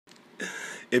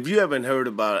If you haven't heard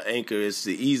about Anchor, it's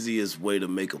the easiest way to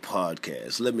make a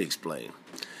podcast. Let me explain.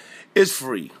 It's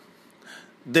free.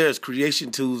 There's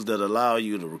creation tools that allow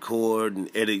you to record and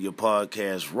edit your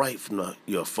podcast right from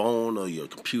your phone or your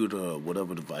computer or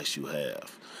whatever device you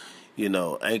have. You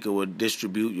know, Anchor will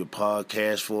distribute your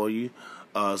podcast for you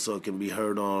so it can be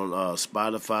heard on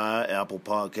Spotify, Apple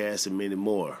Podcasts, and many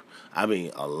more. I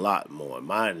mean, a lot more.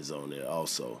 Mine is on there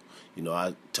also. You know,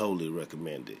 I totally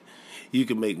recommend it. You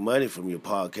can make money from your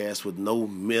podcast with no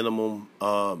minimum,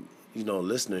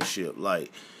 listenership.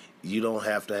 Like, you don't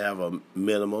have to have a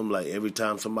minimum. Like, every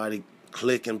time somebody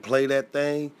click and play that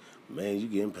thing, man, you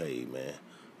getting paid, man.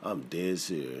 I'm dead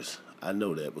serious. I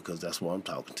know that because that's why I'm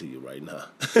talking to you right now.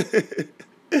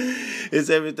 It's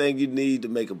everything you need to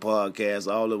make a podcast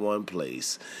all in one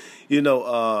place. You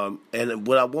know, and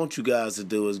what I want you guys to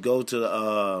do is go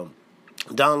to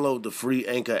download the free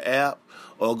Anchor app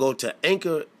or go to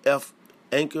anchor.fm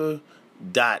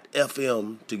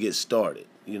to get started.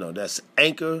 You know, that's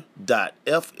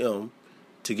anchor.fm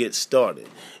to get started.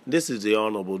 This is the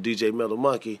Honorable DJ Metal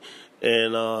Monkey,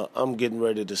 and I'm getting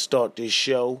ready to start this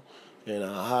show in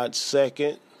a hot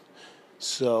second.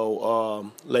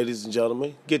 So, ladies and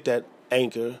gentlemen, get that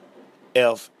Anchor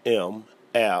FM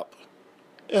app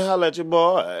and holla at your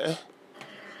boy.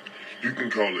 You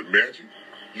can call it magic,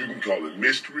 you can call it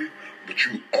mystery, but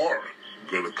you are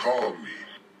going to call me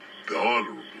the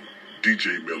Honorable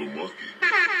DJ Metal Monkey.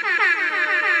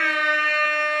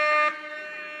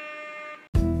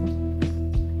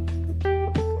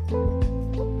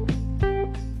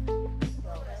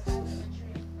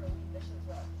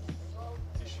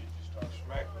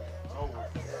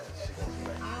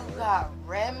 Got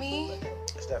Remy.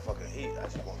 It's that fucking heat. I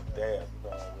just want to dab.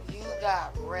 You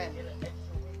got Remy.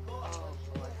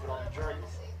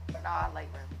 Nah, I like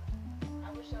Remy.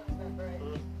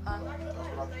 Huh?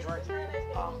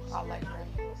 Oh, I like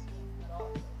Remy.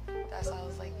 That's how I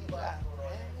was like, you got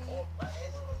Remy.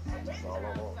 That's all I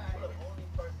want.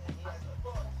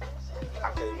 I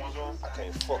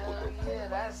can't fuck with them. Yeah,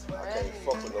 that's Remy. I can't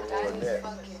fuck with no more than that.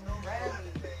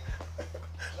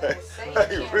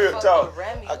 Hey, real talk. I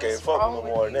can't fuck with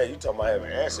no more than that. You talking about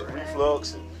having acid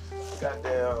reflux and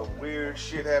goddamn weird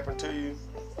shit happen to you.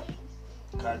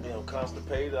 Goddamn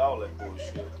constipated, all that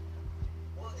bullshit.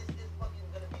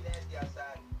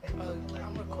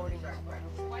 I'm recording you, bro.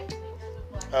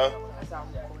 Huh? That's how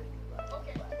I'm recording you.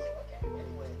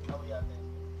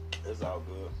 It's all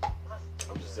good.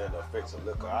 I'm just saying the effects of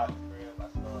liquor.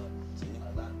 See?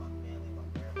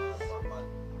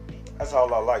 That's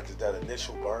all I like is that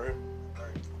initial burn.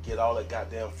 Get all that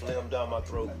goddamn phlegm down my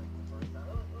throat.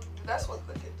 That's what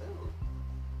liquor do.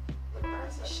 Liquor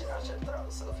burns the shit out your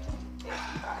throat. So if you got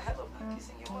hella monkeys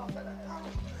in your mouth at that time,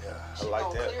 Yeah, I shit like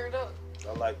gonna that. clear it up. I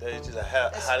like that. It's just a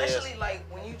hot ass. Especially like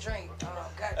when you drink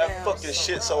goddamn. That fucking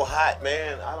shit so hot,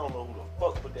 man. I don't know who the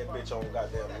fuck put that bitch on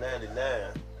goddamn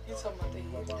 99. You talking about the heat?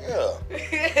 Yeah.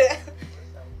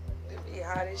 It be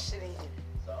hot as shit in here.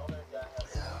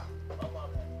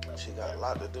 She got a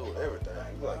lot to do with everything.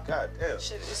 You like, goddamn.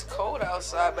 Shit, it's cold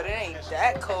outside, but it ain't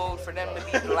that cold for them to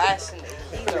be blasting the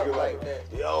heat up like that.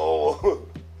 Yo.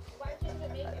 Like,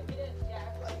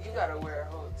 you gotta wear a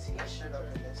whole t-shirt up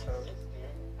in this house.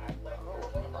 A whole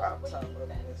crop top up in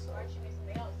this house.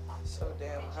 So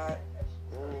damn hot.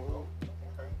 Mm-hmm.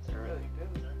 It really do.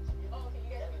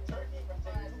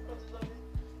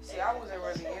 See, I wasn't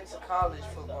really into college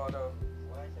football though.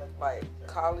 Like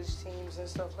college teams and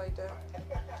stuff like that.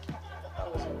 I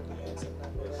wasn't really into none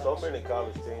of There's that. so many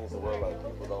college teams where like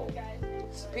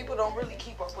People don't really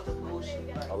keep up with the bullshit.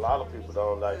 Like, a lot of people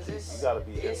don't like it. It's- You gotta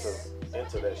be it's-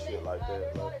 into that shit like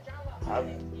that. Like,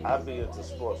 I'd be into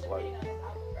sports like shit.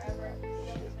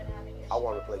 I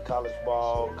want to play college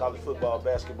ball, college football,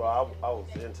 basketball. I was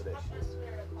into that shit.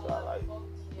 So I like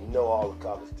all the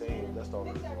college teams. That's the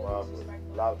only reason why. But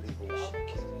a lot of people.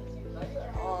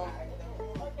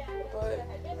 But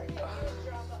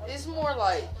it's more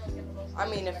like, I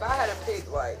mean, if I had to pick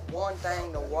like one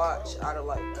thing to watch out of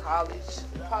like college,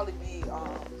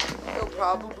 it'll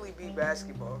probably be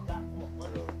basketball. But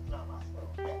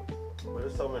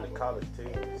there's so many college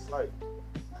teams. It's like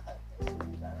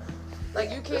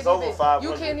you It's over can't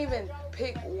 500. even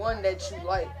pick one that you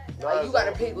like. No, Like it's you gotta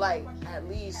over. pick like at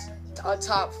least a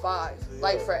top 5,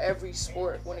 like for every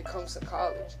sport when it comes to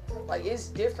college. Like it's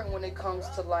different when it comes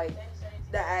to like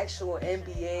the actual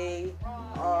NBA,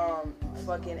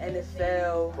 fucking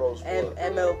NFL, Pro sport.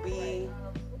 MLB.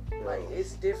 Yeah. Like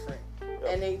it's different.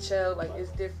 Yeah. NHL, like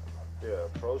it's different. Yeah,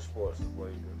 pro sports is way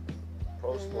different.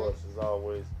 Pro sports is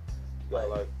always you got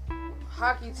like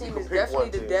Hockey team can is pick definitely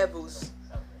one the team. Devils.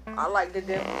 I like the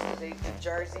Devils. The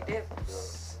Jersey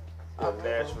Devils.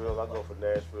 Nashville. I go for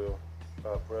Nashville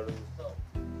Predators.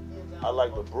 I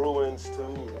like the Bruins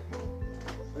too.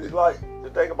 It's like the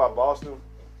thing about Boston.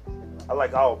 I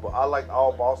like all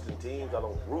Boston teams. I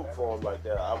don't root for them like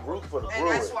that. I root for the Bruins. And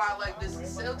that's why I like the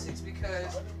Celtics,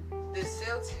 because the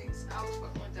Celtics, I was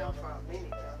fucking with them for a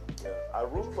minute. Yeah, I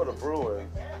root for the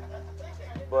Bruins,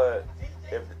 but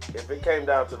if it came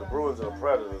down to the Bruins and the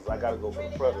Predators, I gotta go for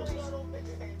the Predators.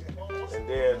 And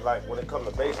then, like, when it comes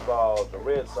to baseball, the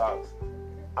Red Sox,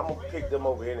 I'm gonna pick them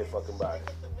over any fucking body.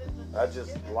 I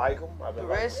just like them. The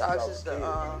Red Sox is the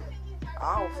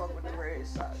I don't fuck with the Red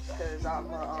Sox because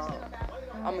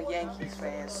I'm a Yankees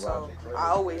fan, so I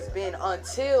always been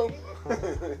until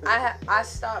I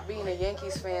stopped being a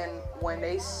Yankees fan when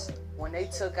they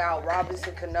took out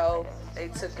Robinson Cano. They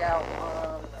took out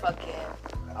fucking.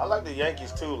 I like the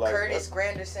Yankees too. Like Curtis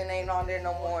Granderson ain't on there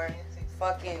no more.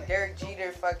 Fucking Derek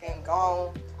Jeter fucking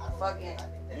gone. Fucking.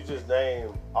 You just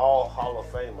named all Hall of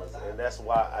Famers, and that's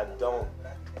why I don't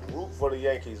root for the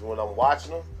Yankees when I'm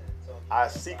watching them. I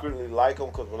secretly like them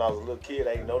because when I was a little kid,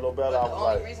 I didn't know no better. But I the was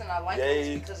only like, reason I like them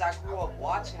is because I grew up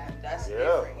watching them. That's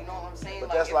different. You know what I'm saying? But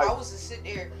Like, that's if I was to sit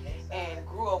there and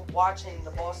grew up watching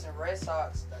the Boston Red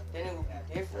Sox, then it would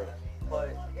be different. But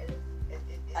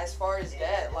as far as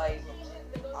that, like,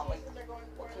 I'm like,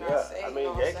 what can I say? I mean, you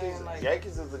know what I'm saying? Like,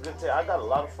 Yankees is a good team. I got a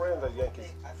lot of friends that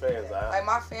Yankees fans. Like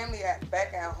my family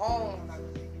back at home,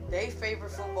 their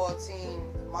favorite football team,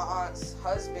 my aunt's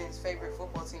husband's favorite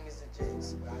football team is the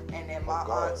Jets. And then my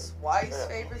aunt's wife's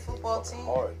favorite football team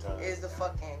is the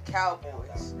fucking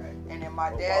Cowboys. And then my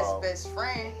dad's best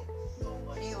friend,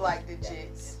 he liked the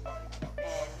Jets.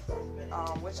 And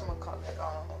whatchamacallit,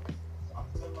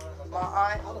 my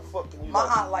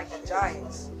aunt liked the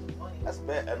Giants. That's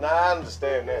bad. And I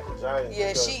understand that, the Giants.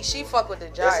 Yeah, she fuck with the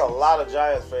Giants. There's a lot of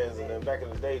Giants fans, and then back in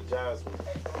the day, Giants,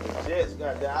 the Jets,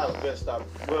 goddamn, I was best stop.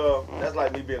 Well, that's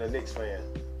like me being a Knicks fan.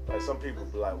 Like, some people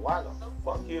be like, why the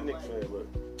fuck you a Knicks fan? But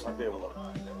I didn't want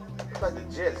to. Like the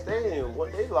Jets, they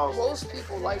lost. Most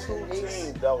people like the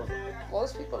Knicks. That was,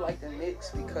 most people like the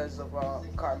Knicks because of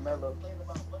Carmelo.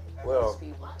 Well,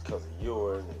 because of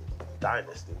Ewing and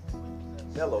Dynasty.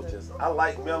 Melo I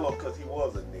like Melo because he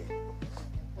was a Knick.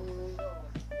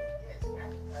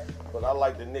 But I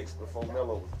like the Knicks before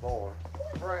Melo was born.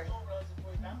 Right.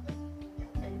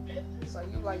 So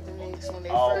you like the Knicks when they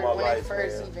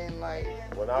first even like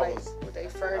when with their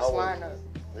first lineup.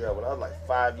 Yeah, when I was like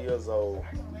 5 years old,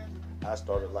 I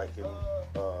started liking.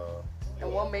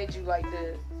 And what made you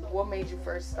what made you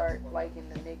first start liking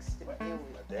the Knicks to begin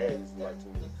with? My dad used to like the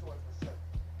Knicks.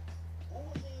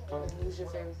 Who's your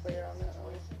favorite player on the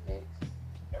Knicks?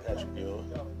 Patrick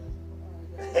Ewing.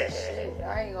 Shit,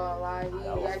 I ain't gonna lie, he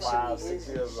actually 6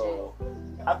 years old.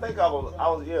 I think I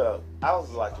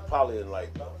was like probably in like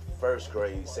first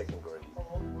grade, second grade,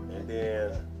 and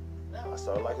then I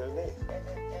started liking the Knicks.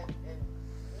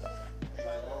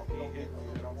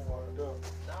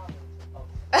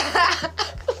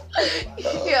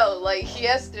 Yo, like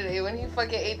yesterday when he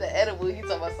fucking ate the edible, he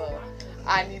told myself,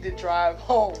 I need to drive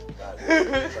home.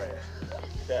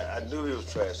 I knew he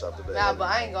was trash after that. Nah, but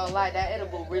I ain't gonna lie, that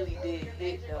edible really did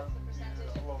hit though.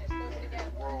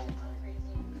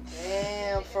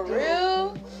 Damn, for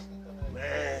real?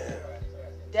 Man.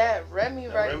 That Remy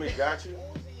Remy got you?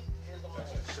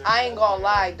 I ain't gonna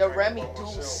lie, the Remy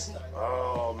Deuce.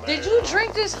 Oh, man. Did you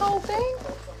drink this whole thing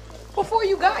before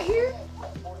you got here?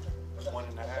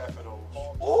 1.5 of those.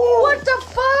 Ooh. What the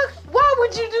fuck? Why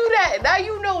would you do that? Now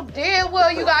you know damn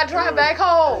well you gotta drive back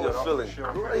home. You're feeling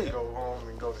great. Go home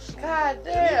and go to sleep. God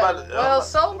damn. Well,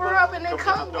 sober up and then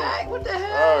come back. What the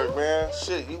hell? All right, man.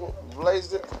 Shit, you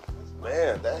blazed it.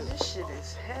 Man, This shit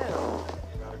is hell.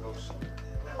 You gotta go sleep.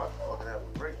 I'm about to fucking have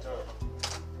a great time.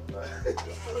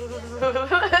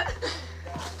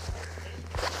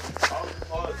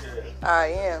 I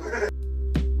am.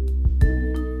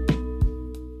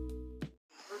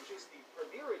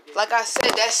 Like I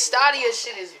said, that Stadia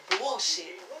shit is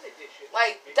bullshit.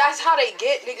 Like, that's how they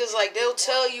get niggas. Like, they'll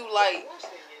tell you, like,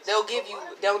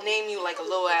 they'll name you, like, a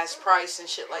low ass price and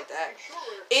shit like that.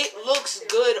 It looks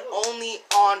good only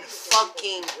on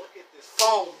fucking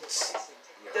phones.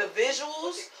 The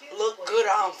visuals look good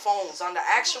on phones. On the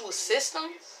actual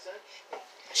system,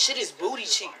 shit is booty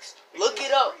cheeks. Look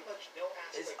it up.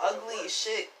 It's ugly as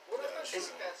shit. That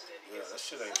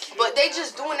shit ain't shit. But they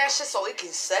just doing that shit so it can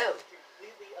sell.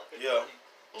 Yeah.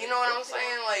 You know what I'm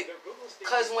saying? Like,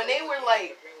 cause when they were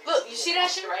like, look, you see that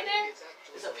shit right there?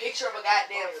 It's a picture of a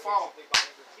goddamn phone.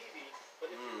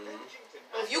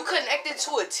 If you connect it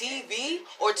to a TV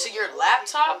or to your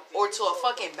laptop or to a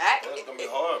fucking Mac, It's gonna be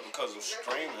hard because of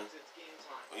streaming.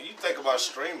 When you think about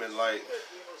streaming, like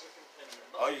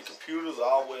on your computers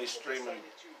always streaming.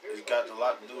 It's got a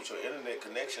lot to do with your internet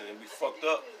connection and be fucked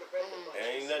up. And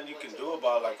ain't nothing you can do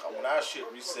about it. Like when our shit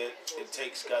reset, it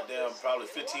takes goddamn probably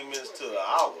 15 minutes to an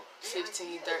hour.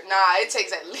 15, 30. Nah, it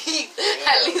takes at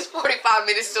least 45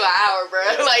 minutes to an hour, bro.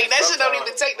 Yeah, Like that shit don't sometimes.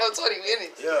 even take no 20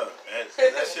 minutes. Yeah, and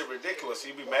that shit ridiculous.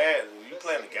 You be mad. You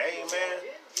playing the game, man.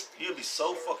 You'll be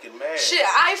so fucking mad. Shit,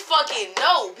 I fucking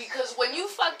know because when you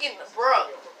fucking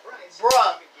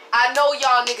bruh, I know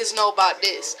y'all niggas know about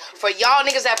this. For y'all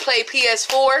niggas that play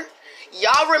PS4,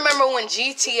 y'all remember when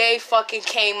GTA fucking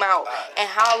came out and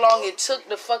how long it took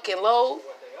to fucking load?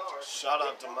 Shout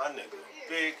out to my nigga,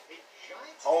 Big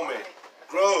Homie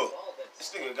Grub.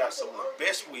 This nigga got some of the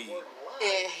best weed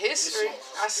In history,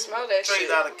 I smell that straight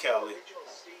shit. out of Cali.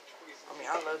 I mean,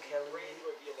 I love Cali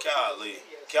weed.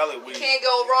 Cali You weed. can't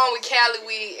go wrong with Cali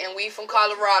weed and we from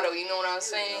Colorado. You know what I'm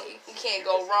saying? You can't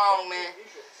go wrong, man.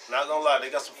 Not gonna lie, they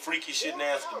got some freaky shit in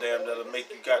Amsterdam that'll make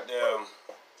you goddamn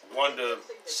wonder,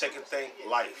 second think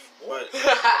life. But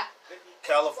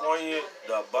California,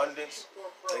 the abundance,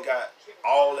 they got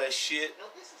all that shit.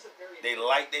 They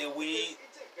like their weed,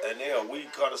 and they are weed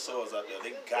connoisseurs out there.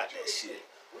 They got that shit.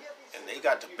 And they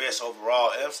got the best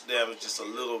overall. Amsterdam is just a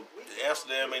little,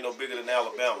 Amsterdam ain't no bigger than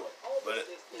Alabama. But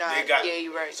Nah, they got yeah,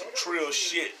 you right. some trill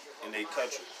shit in their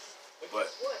country. But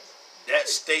that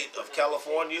state of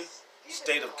California,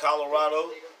 state of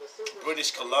Colorado,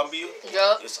 British Columbia,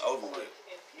 Yup. it's over with.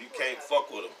 You can't fuck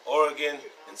with them. Oregon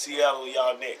and Seattle,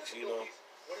 y'all next, you know?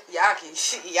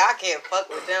 Y'all can't fuck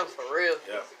with them for real.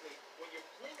 Yeah.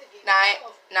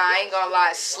 Nah, I ain't gonna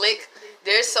lie, Slick.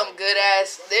 There's some good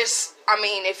ass.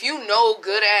 If you know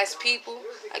good ass people,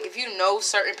 like if you know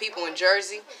certain people in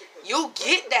Jersey, you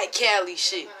get that Cali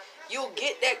shit. You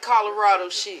get that Colorado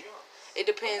shit. It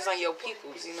depends on your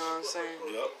peoples. You know what I'm saying?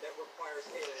 Yep.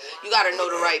 You gotta know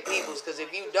the right peoples, cause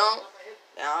if you don't,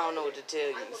 then I don't know what to tell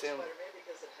you. You feel me?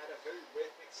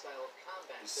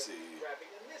 Let's see.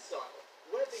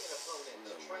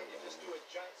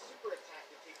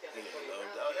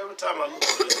 Yeah, every time I look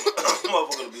at this,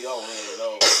 motherfucker gonna be on here at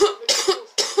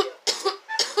all.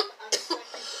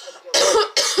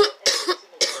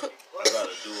 I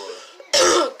gotta do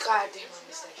a. God damn, I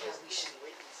miss that Cali shit.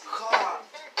 God.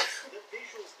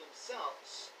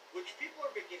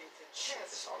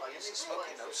 That's all I used to smoke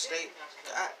in upstate.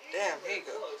 God damn, here you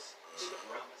go.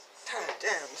 God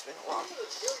damn, it's been a while.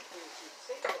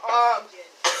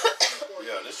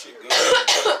 Yeah, this shit good.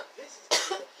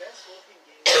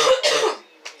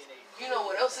 You know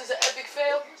what else is an epic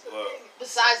fail? Well,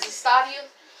 Besides the Stadia?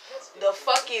 The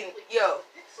fucking,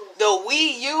 the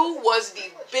Wii U was the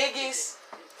biggest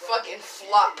fucking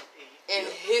flop in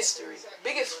history.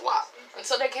 Biggest flop.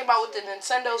 Until they came out with the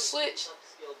Nintendo Switch.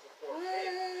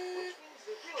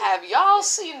 Have y'all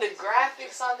seen the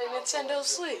graphics on the Nintendo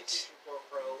Switch?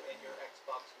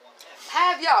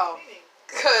 Have y'all?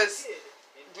 Cause,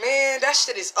 man, that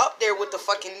shit is up there with the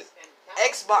fucking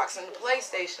Xbox and the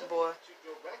PlayStation, boy.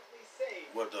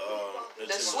 what the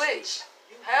The Switch.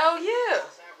 Hell yeah.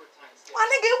 My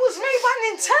nigga, it was made by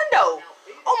Nintendo.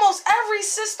 Almost every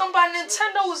system by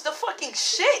Nintendo was the fucking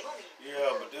shit.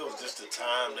 Yeah, but it was just the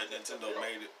time that Nintendo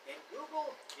made it.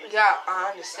 Yeah,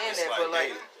 I understand It's that, but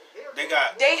like, they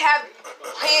got. they have,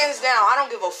 hands down, I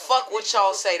don't give a fuck what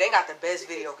y'all say. They got the best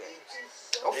video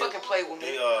games. Don't fucking play with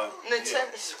me.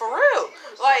 Nintendo, for real.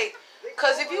 Like,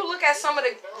 cause if you look at some of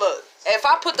the, if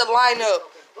I put the lineup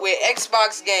with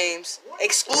Xbox games,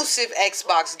 exclusive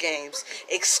Xbox games,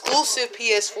 exclusive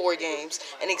PS4 games,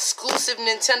 and exclusive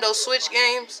Nintendo Switch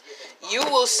games, you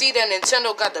will see that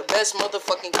Nintendo got the best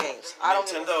motherfucking games. I don't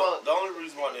give a Nintendo. fuck. The only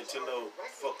reason why Nintendo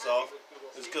fucks off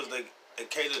is because they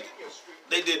catered.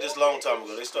 They did this long time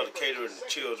ago. They started catering to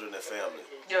children and family.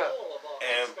 Yeah,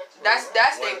 And that's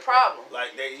when- their problem.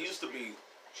 Like they used to be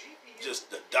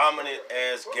just the dominant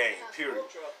ass game. Period.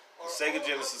 Sega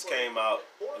Genesis came out,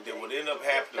 and then what ended up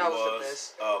happening That was the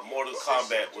was best. Mortal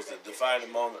Kombat was the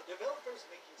defining moment.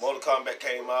 Mortal Kombat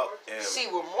came out, and See,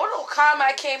 when Mortal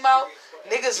Kombat came out,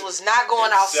 niggas was not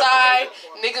going It outside.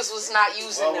 separated. Niggas was not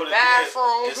using well, the what it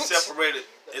bathroom.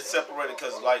 did, it separated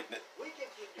because like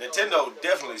Nintendo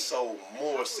definitely sold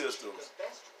more systems,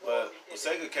 but when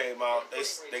Sega came out,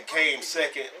 they came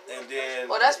second, and then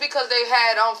Well, that's because they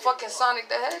had fucking Sonic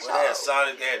the Hedgehog. when they had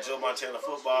Sonic, they had Joe Montana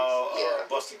Football, Yeah.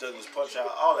 Buster Douglas Punch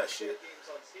Out, all that shit,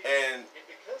 and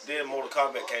then Mortal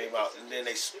Kombat came out, and then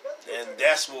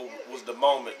that's what was the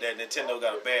moment that Nintendo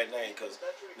got a bad name, because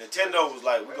Nintendo was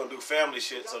like, we're gonna do family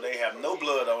shit, so they have no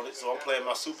blood on it, so I'm playing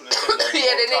my Super Nintendo. Yeah,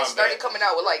 then they Mortal started Kombat. coming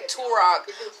out with like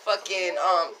Turok, fucking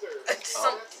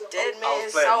some Dead I Man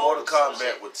was playing Soul. Mortal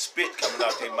Kombat with spit coming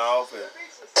out their mouth, and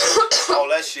all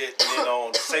that shit. And then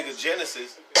on Sega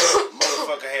Genesis,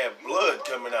 motherfucker had blood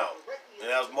coming out. And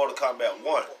that was Mortal Kombat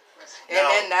 1. And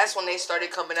then that's when they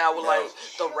started coming out with like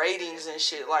the ratings and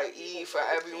shit, like E for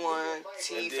everyone,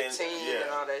 T for teen, and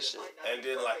all that shit. And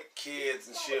then like kids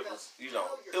and shit was, you know,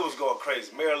 it was going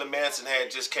crazy. Marilyn Manson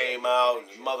had just came out, and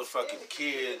motherfucking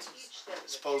kids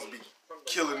supposed to be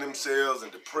killing themselves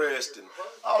and depressed, and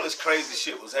all this crazy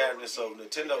shit was happening. So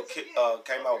Nintendo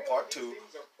came out with Part 2.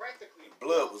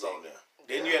 Blood was on there.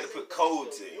 Then you had to put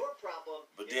codes in.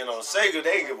 But then on Sega,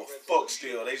 they didn't give a fuck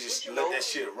still. They just let that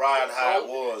shit ride how it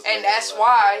was. And that's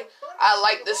why I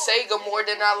like the Sega more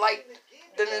than I like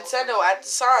the Nintendo at the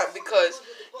time. Because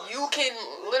you can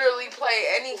literally play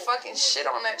any fucking shit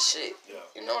on that shit. Yeah.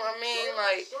 You know what I mean?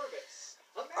 Like,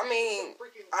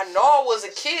 I know I was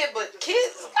a kid, but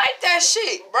kids like that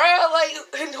shit, bro. Like,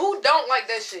 and who don't like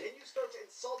that shit?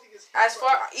 As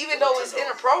far, even though it's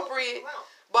inappropriate.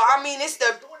 But I mean, it's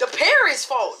the parents'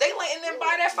 fault. They letting them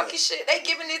buy that fucking shit. They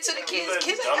giving it to the kids.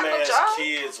 Kids ain't got no job.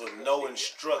 Kids with no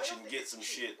instruction get some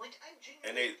shit,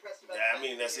 and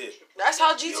that's it. That's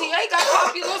how GTA got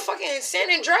popular. Fucking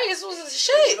San Andreas was the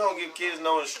shit. You don't give kids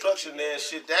no instruction, then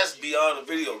shit. That's beyond a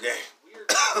video game.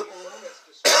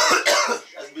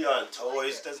 That's beyond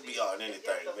toys. That's beyond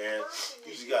anything, man.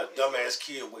 You just got a dumbass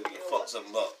kid waiting to fuck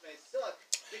something up.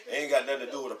 It ain't got nothing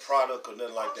to do with a product or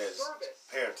nothing like that. It's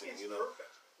parenting, you know.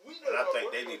 And I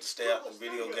think they need to stay out the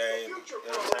video game and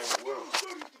entertainment world.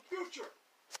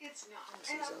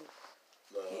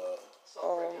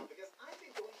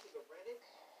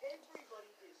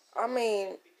 I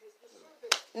mean,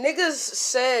 niggas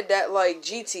said that like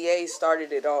GTA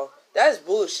started it all. That's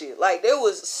bullshit. Like, there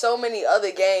was so many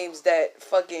other games that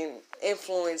fucking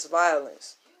influenced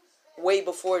violence way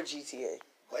before GTA.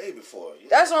 Way before. Yeah.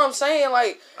 That's what I'm saying.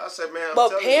 Like, I said, man,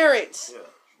 but parents. Yeah,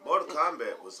 Mortal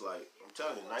Kombat was like, I'm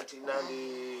telling you,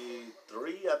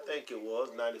 1993, I think it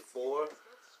was, 94.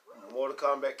 Mortal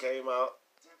Kombat came out.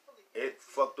 It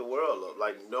fucked the world up.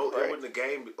 Like, it wasn't a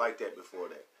game like that before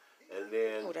that. And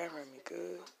then, that ran me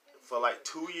good. For like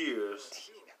 2 years,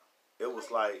 it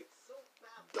was like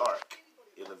dark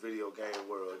in the video game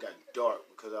world. It got dark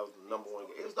because that was the number one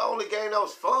game. It was the only game that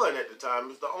was fun at the time.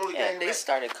 It was the only game. And they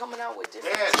started coming out with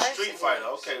different. They had Street Fighter.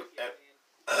 Okay,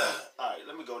 all right.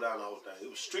 Let me go down the whole thing. It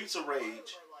was Streets of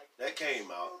Rage that came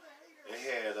out. It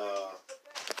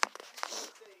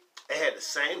had the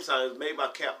same sound. It was made by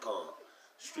Capcom.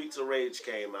 Streets of Rage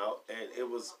came out, and it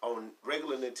was on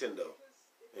regular Nintendo.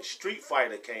 And Street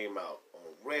Fighter came out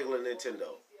on regular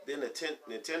Nintendo. Then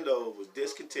Nintendo was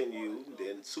discontinued, and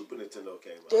then Super Nintendo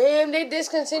came out. Damn, they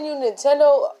discontinued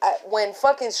Nintendo when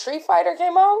fucking Street Fighter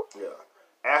came out? Yeah.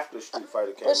 After Street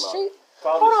Fighter came out.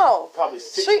 Probably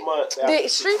 6 months after.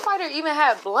 Did Street Fighter even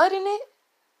have blood in it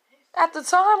at the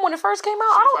time when it first came out?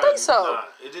 I don't think so. Nah,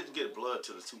 it didn't get blood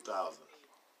till the 2000s.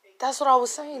 That's what I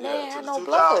was saying. They ain't had no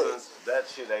blood. That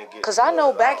shit ain't getting. Because I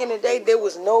know back in the day there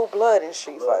was no blood in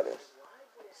Street Fighter.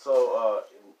 So,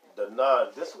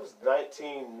 this was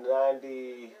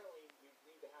 1990,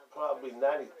 probably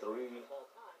 93,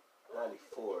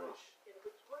 94-ish.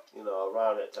 You know,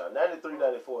 around that time. 93,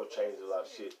 94 changed a lot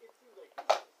of shit.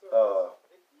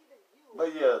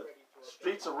 But yeah,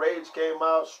 Streets of Rage came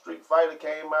out, Street Fighter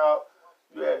came out.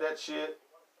 You had that shit.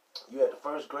 You had the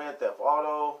first Grand Theft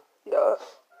Auto. Yeah,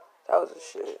 that was a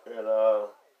shit. And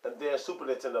then Super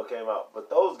Nintendo came out. But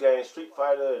those games, Street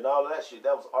Fighter and all of that shit,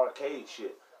 that was arcade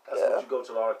shit. That's what you go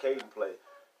to the arcade and play.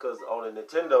 Because on the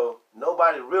Nintendo,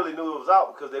 nobody really knew it was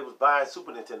out because they was buying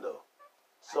Super Nintendo.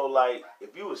 So, like,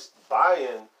 if you was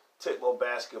buying Tecmo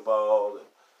Basketball and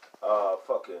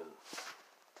fucking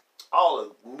all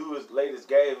the newest, latest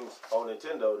games on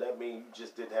Nintendo, that means you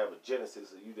just didn't have a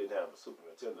Genesis or you didn't have a Super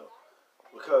Nintendo.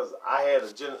 Because I had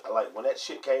a like, when that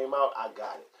shit came out, I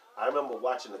got it. I remember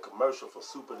watching the commercial for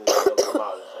Super Nintendo come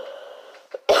out.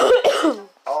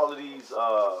 All of these,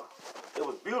 it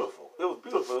was beautiful. It was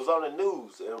beautiful. It was on the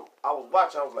news. And I was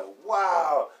watching, I was like,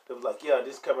 wow. It was like, yeah,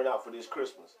 this coming out for this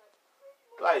Christmas.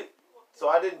 Like, so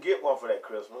I didn't get one for that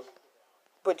Christmas.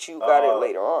 But you got it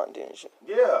later on, didn't you?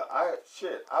 Yeah, I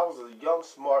was a young,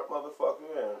 smart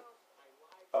motherfucker, and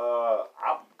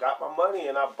I got my money,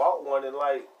 and I bought one in,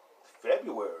 like,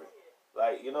 February.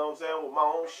 Like, you know what I'm saying, with my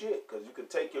own shit. Because you could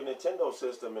take your Nintendo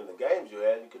system and the games you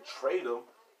had, and you could trade them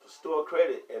for store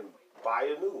credit and buy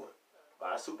a new one.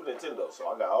 Buy a Super Nintendo. So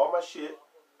I got all my shit,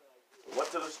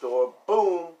 went to the store,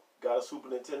 boom, got a Super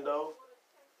Nintendo.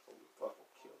 And we fucking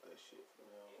killed that shit. You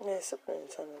know? Yeah, Super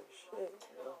Nintendo shit.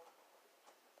 Yeah.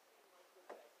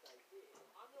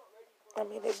 I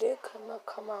mean, they did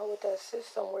come out with that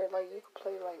system where, like, you could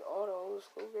play, like, all the old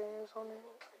school games on it.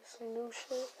 Some new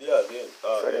shit. Yeah, then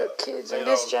For the kids in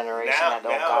this generation that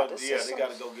don't got the yeah, system. they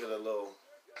got to go get a little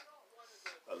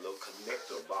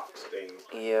connector box thing.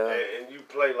 Yeah. And you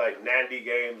play like 90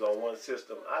 games on one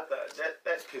system. I thought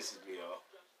that pisses me off.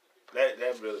 That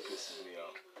really pisses me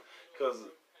off. Cause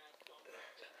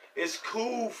it's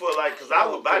cool for like, cause I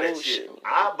would buy that shit.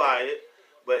 I buy it,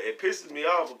 but it pisses me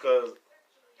off because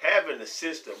having the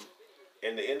system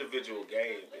and the individual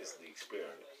game is the experience.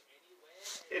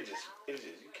 It just you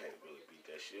can't really beat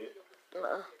that shit.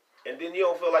 Nah. And then you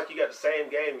don't feel like you got the same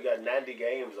game. You got 90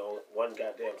 games on one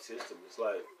goddamn system. It's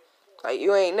like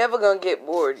you ain't never gonna get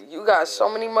bored. You got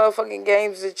so many motherfucking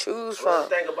games to choose well, from.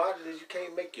 the thing about it is you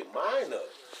can't make your mind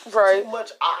up. Right. Too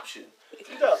much option.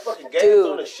 If you got fucking games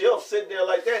Dude. on the shelf sitting there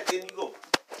like that, then you go.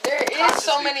 There is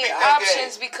so many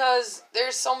options because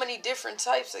there's so many different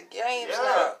types of games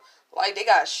now. Like they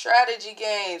got strategy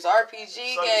games, RPG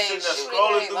So games, you sitting there shooting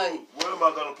scrolling games. through, Like, what am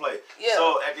I gonna play? Yeah.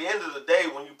 So at the end of the day,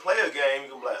 when you play a game,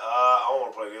 you can be like, I don't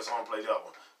want to play this. I want to play the other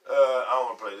one. I don't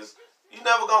want to play this. You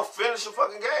never gonna finish a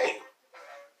fucking game.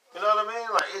 You know what I mean?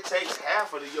 Like it takes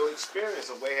half of your experience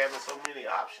away having so many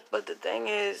options. but the thing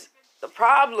is, the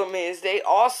problem is they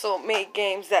also make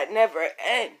games that never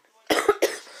end.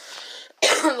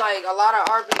 Like a lot of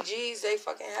RPGs, they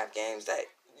fucking have games that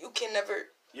you can never.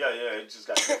 Yeah, it just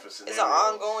got different scenarios. It's an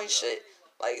ongoing shit.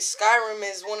 Like Skyrim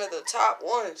is one of the top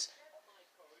ones.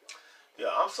 Yeah,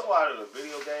 I'm so out of the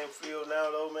video game field now,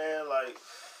 though, man. Like,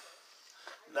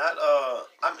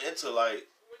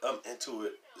 I'm into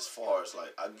it as far as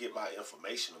like I get my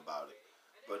information about it,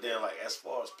 but then like as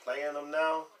far as playing them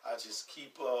now, I just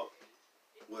keep up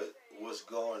with what's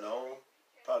going on.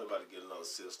 Probably about to get another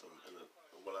system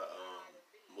when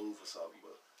I move or something,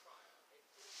 but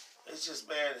it's just,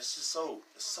 man, it's so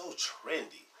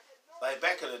trendy. Like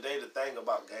back in the day, the thing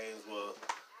about games was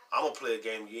I'm gonna play a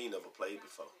game you ain't never played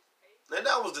before. And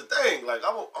that was the thing. Like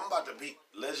I'm about to beat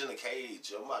Legend of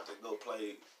Cage. I'm about to go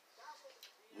play.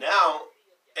 Now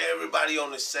everybody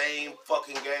on the same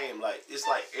fucking game. Like it's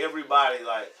like everybody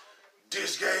like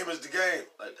this game is the game.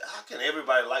 Like how can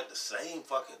everybody like the same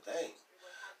fucking thing?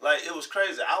 Like it was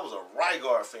crazy. I was a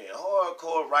Rygar fan,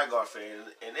 hardcore Rygar fan,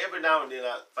 and every now and then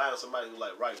I find somebody who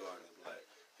like Rygar and be like,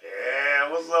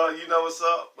 yeah, what's up? You know what's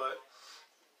up? But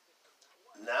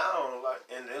now, like,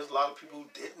 and there's a lot of people who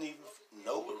didn't even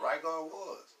know what Rygar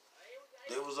was.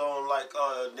 They was on like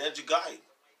Ninja Gaiden.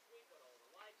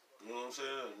 You know what I'm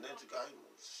saying? Ninja Gaiden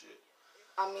was shit.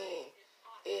 I mean,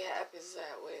 it happens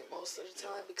that way most of the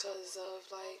time because of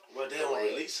like Well, they the don't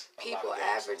way release a lot people of games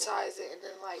advertise it, and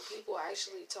then like people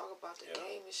actually talk about the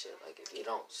game and shit. Like if you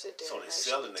don't sit there, So and they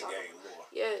actually selling the talk game about- more.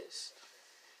 Yes,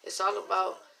 it's all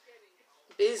about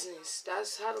business.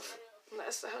 That's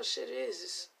how shit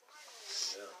is.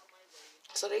 Yeah.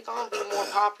 So they gonna be more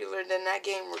popular than that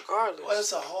game regardless. Well,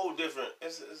 it's a whole different.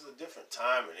 It's a different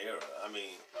time and era. I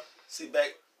mean, see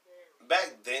back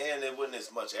then there wasn't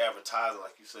as much advertising,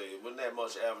 like you say. It wasn't that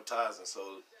much advertising,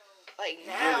 so like you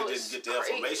now, really it's didn't get the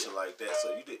crazy. information like that.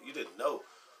 So you didn't know.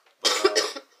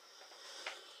 But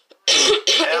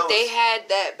If they had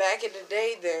that back in the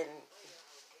day, then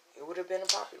it would have been a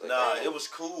popular game. it was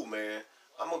cool, man.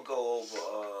 I'm gonna go over.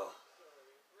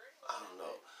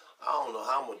 I don't know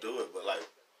how I'm gonna do it, but like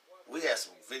we had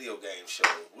some video game shows.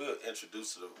 We were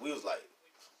introduced to we was like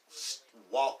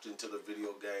walked into the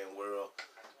video game world.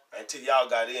 Until y'all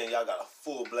got in, y'all got a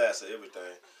full blast of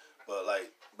everything. But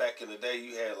like back in the day,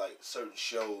 you had like certain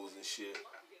shows and shit.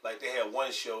 Like they had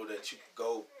one show that you could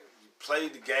go play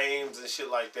the games and shit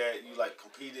like that. You like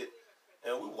competed,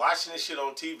 and we watching this shit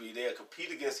on TV. They'd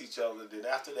compete against each other. Then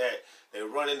after that, they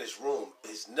run in this room.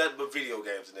 It's nothing but video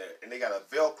games in there, and they got a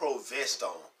Velcro vest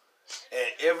on.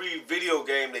 And every video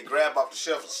game they grab off the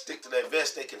shelf and stick to that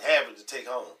vest, they can have it to take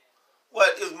home.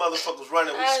 What? These motherfuckers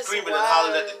running, we That's screaming wild. and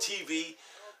hollering at the TV.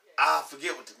 I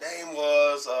forget what the name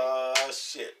was.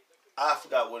 Shit. I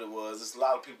forgot what it was. There's a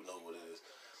lot of people know what it is.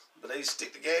 But they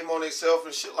stick the game on themselves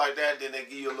and shit like that. Then they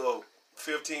give you a little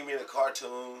 15-minute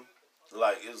cartoon.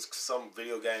 Like, it was some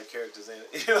video game characters in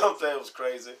it. You know what I'm saying? It was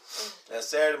crazy. And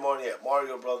Saturday morning, you had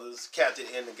Mario Brothers, Captain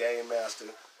N, the Game Master.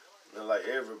 And like,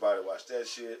 everybody watched that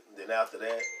shit. And then after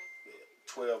that,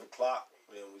 12 o'clock,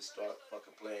 then we start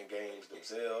fucking playing games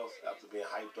themselves after being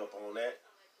hyped up on that.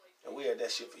 And we had that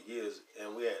shit for years.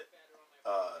 And we had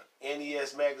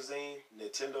NES magazine,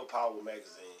 Nintendo Power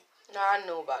magazine. No, I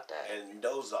knew about that. And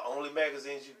those are the only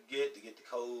magazines you can get to get the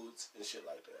codes and shit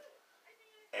like that.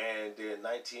 And then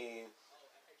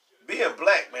being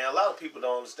black, man, a lot of people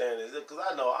don't understand this. Because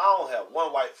I know I don't have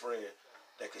one white friend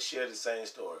that can share the same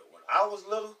story. When I was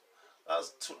little, I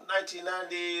was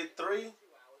 1993,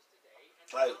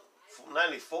 like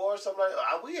 94 or something like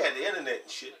that. We had the internet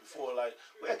and shit before, like,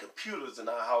 we had computers in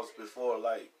our house before,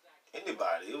 like,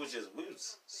 anybody. It was just, we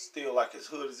was still like as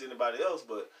hood as anybody else,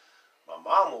 but my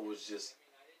mama was just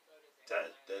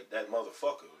that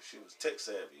motherfucker. She was tech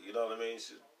savvy, you know what I mean?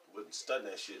 She wasn't studying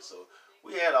that shit, so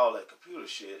we had all that computer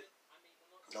shit.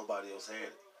 Nobody else had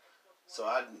it. So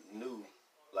I knew,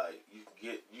 like,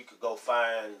 you could go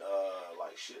find,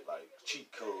 like, shit, like,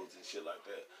 cheat codes and shit like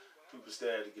that. People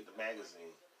still had to get the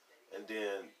magazine. And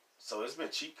then, so it's been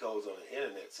cheat codes on the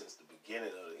internet since the beginning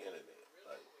of the internet.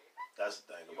 Like, that's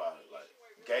the thing about it. Like,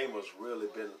 gamers really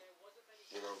been,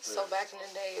 you know what I'm saying? So back in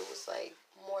the day, it was like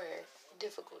more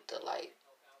difficult to like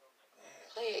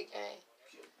play a game.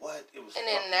 What? It was. And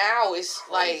then now it's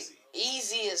crazy. like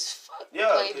easy as fuck to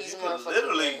Yeah, play 'cause these you could motherfucking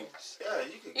literally, games. yeah,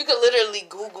 You could literally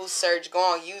Google search, go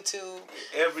on YouTube,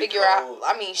 every figure code.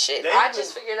 out. I mean, shit. They I even-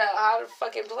 just figured out how to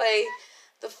fucking play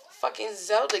the fucking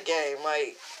Zelda game,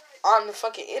 like on the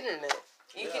fucking internet.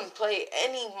 You Yeah. can play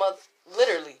any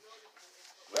literally,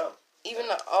 Yeah. even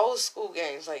the old school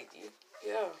games, like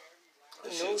yeah, That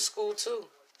new shit- school too.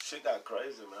 Shit got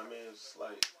crazy, man. I mean, it's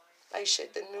like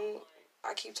Shit, the new.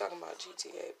 I keep talking about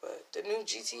GTA, but the new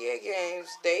GTA games,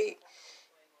 they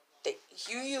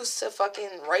you used to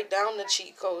fucking write down the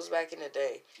cheat codes back in the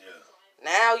day. yeah.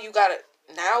 Now you gotta.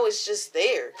 Now it's just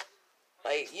there.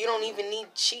 Like you don't even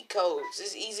need cheat codes.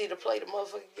 It's easy to play the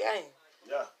motherfucking game.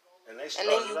 Yeah. And they And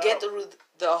started then you out, get through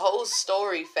the whole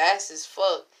story fast as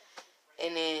fuck,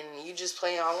 and then you just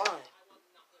play online.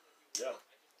 Yeah.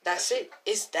 That's That it.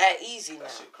 It's that easy now.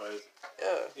 That shit crazy.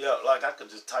 Yeah. Yeah, like I could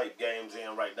just type games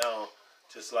in right now,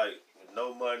 just like with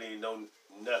no money, no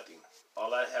nothing.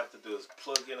 All I have to do is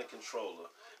plug in a controller.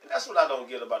 And that's what I don't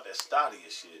get about that Stadia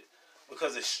shit.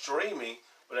 Because it's streaming,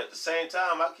 but at the same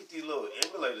time, I get these little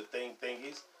emulator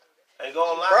thingies and go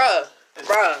online. Bruh. and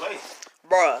Bruh. play.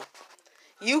 Bruh,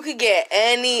 you could get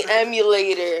any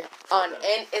emulator on,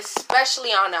 and especially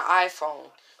on the iPhone.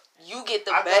 You get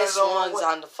the I got best it on my ones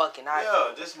on the fucking iPhone.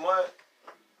 Yeah, this month,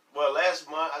 well, last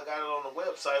month, I got it on the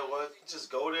website where you just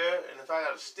go there, and if I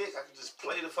got a stick, I can just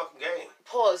play the fucking game.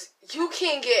 Pause. You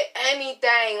can get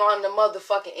anything on the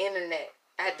motherfucking internet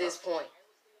at this point.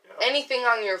 Yeah. Anything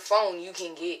on your phone, you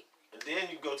can get. And then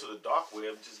you go to the dark web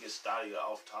and just get Stadia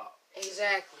off top.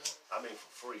 Exactly. I mean,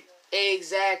 for free,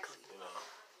 Exactly. you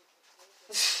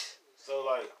know. So,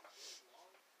 like,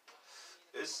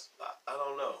 it's, I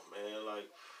don't know, man. Like,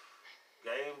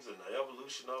 games and the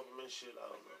evolution of them and shit, I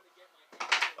don't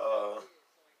know.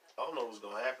 I don't know what's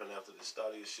going to happen after this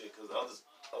Stadia shit, because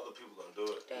other people going to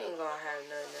do it. They ain't gonna have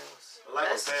nothing else. Like I'm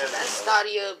That's saying,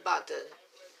 Stadia about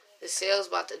the sales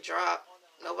about to drop.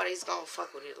 Nobody's gonna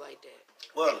fuck with it like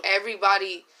that. well,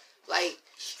 Everybody, like,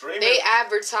 streaming, they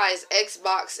advertise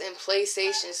Xbox and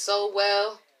PlayStation so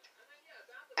well.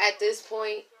 At this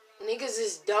point, niggas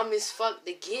is dumb as fuck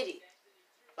to get it.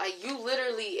 Like, you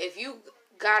literally, if you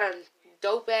got a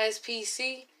dope ass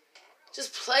PC,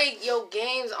 just play your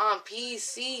games on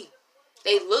PC.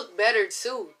 They look better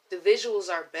too. The visuals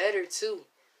are better too.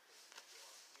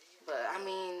 But I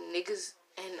mean, niggas,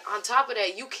 and on top of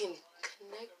that, you can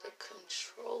connect the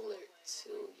controller to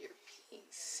your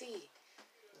PC,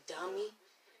 dummy.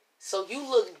 So you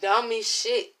look dumb as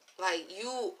shit. Like,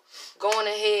 you going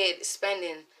ahead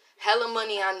spending hella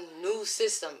money on a new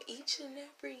system each and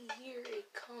every year it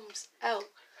comes out.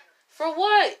 For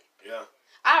what? yeah.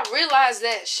 I realize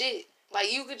that shit.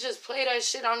 Like, you could just play that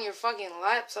shit on your fucking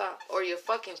laptop or your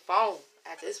fucking phone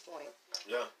at this point.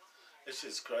 Yeah, it's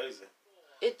just crazy.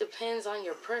 It depends on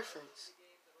your preference.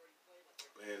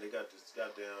 Man, they got this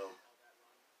goddamn,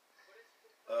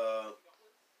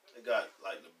 they got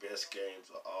like the best games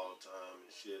of all time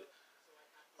and shit.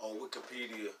 On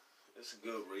Wikipedia, it's a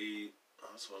good read.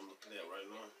 That's what I'm looking at right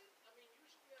now.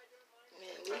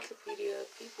 Man, Wikipedia,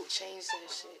 people change that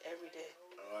shit every day.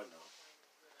 Oh, I know.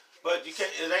 But you can't,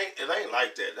 it ain't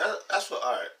like that. That's what,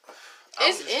 all right.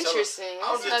 It's interesting.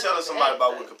 I was just telling somebody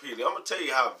about Wikipedia. I'm going to tell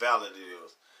you how valid it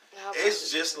is.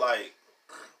 It's just like,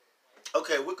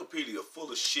 okay, Wikipedia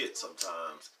full of shit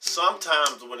sometimes.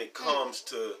 Sometimes when it comes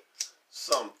to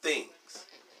some things.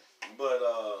 But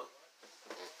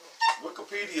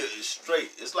Wikipedia is straight.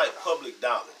 It's like public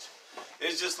knowledge.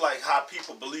 It's just like how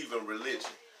people believe in religion.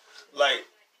 Like,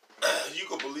 you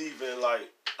could believe in, like,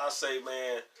 I say,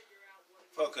 man,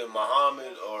 fucking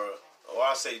Muhammad or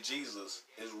I say Jesus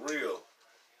is real.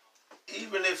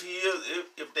 Even if he is,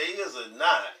 if they is or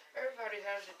not, Everybody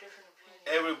has a different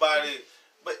opinion. everybody,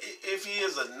 but if he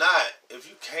is or not, if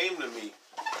you came to me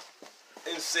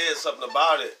and said something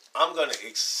about it, I'm gonna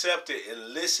accept it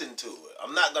and listen to it.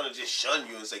 I'm not gonna just shun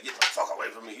you and say, "Get the fuck away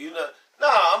from me." You know, nah.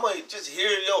 I'm gonna just hear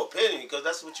your opinion because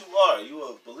that's what you are. You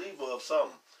a believer of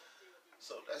something.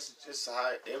 So that's just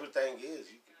how everything is.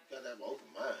 You gotta have an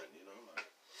open mind. You know, like,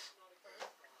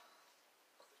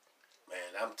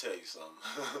 man. I'm tell you something.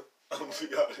 I'm gonna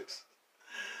be honest.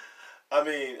 I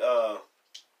mean,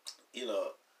 you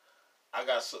know, I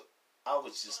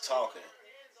was just talking.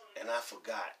 And I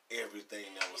forgot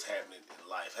everything that was happening in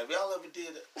life. Have y'all ever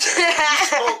did it? You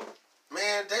smoke?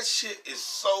 Man, that shit is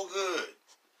so good.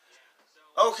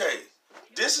 Okay,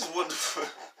 this is what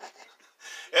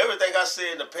everything I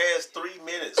said in the past 3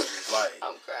 minutes was like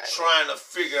I'm crying. trying to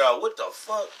figure out what the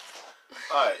fuck.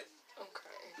 All right, I'm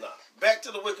crying. now back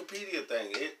to the Wikipedia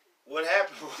thing. What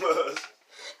happened was,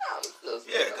 I'm so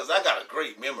yeah, because I got a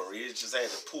great memory. It just had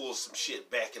to pull some shit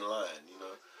back in line, you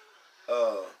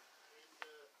know.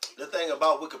 The thing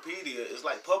about Wikipedia is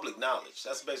like public knowledge.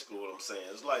 That's basically what I'm saying.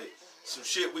 It's like some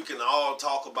shit we can all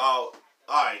talk about.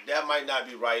 All right, that might not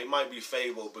be right. It might be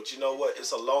fable, but you know what?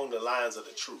 It's along the lines of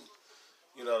the truth.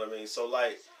 You know what I mean? So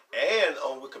like, and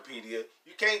on Wikipedia,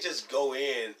 you can't just go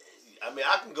in. I mean,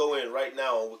 I can go in right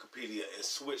now on Wikipedia and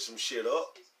switch some shit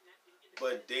up,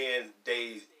 but then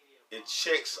it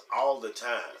checks all the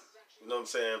time. You know what I'm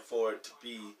saying? For it to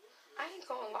be I ain't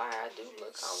gonna lie, I do look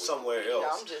on somewhere Wikipedia.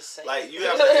 else. I'm just saying. Like, you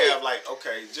have to have, like,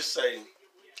 okay, just say,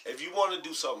 if you want to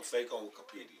do something fake on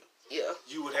Wikipedia, Yeah.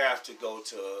 you would have to go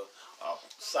to a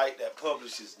site that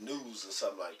publishes news or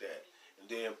something like that, and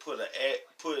then put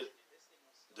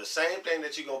the same thing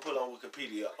that you're gonna put on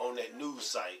Wikipedia on that news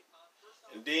site,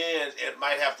 and then it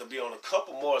might have to be on a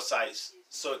couple more sites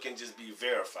so it can just be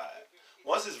verified.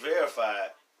 Once it's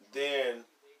verified, then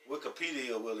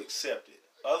Wikipedia will accept it.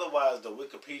 Otherwise, the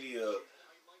Wikipedia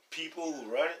people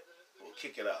who run it will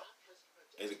kick it out.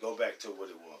 It'll go back to what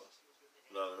it was.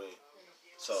 You know what I mean?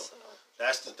 So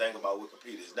that's the thing about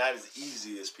Wikipedia. It's not as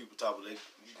easy as people talk about. You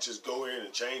just go in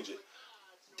and change it.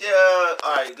 Yeah,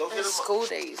 all right. Go get School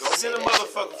days. Go get a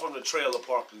motherfucker from the trailer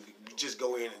park. You just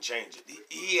go in and change it.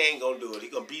 He ain't gonna do it. He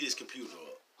gonna beat his computer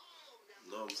up.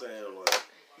 You know what I'm saying? Like,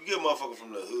 you get a motherfucker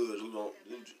from the hood who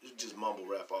just mumble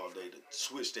rap all day to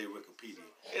switch their Wikipedia.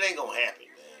 It ain't gonna happen,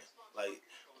 man. Like,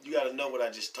 you gotta know what I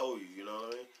just told you. You know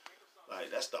what I mean? Like,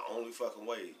 that's the only fucking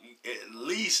way. You at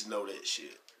least know that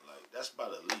shit. Like, that's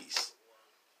about the least.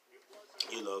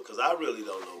 You know, because I really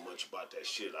don't know much about that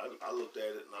shit. I looked at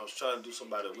it and I was trying to do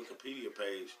somebody's Wikipedia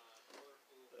page.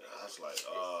 And I was like,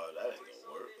 that ain't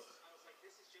gonna work.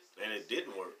 And it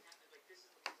didn't work.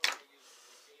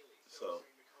 So,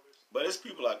 but there's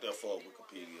people out there for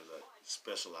Wikipedia that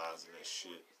specialize in that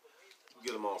shit. You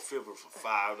get them on Fiverr for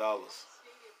 $5.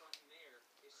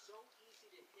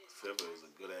 Fiverr is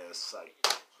a good ass site.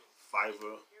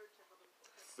 Fiverr.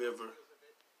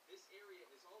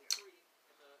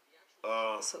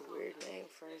 That's a weird name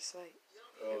for a site.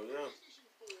 Oh yeah.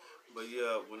 But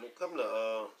yeah, when it come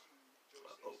to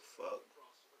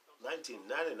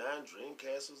 1999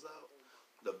 Dreamcast was out.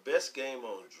 The best game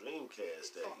on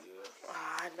Dreamcast that year.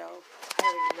 I know. I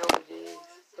already know what it is.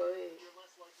 Go ahead.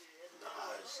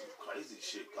 Nah, it's some crazy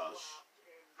shit called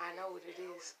I know what it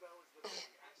is.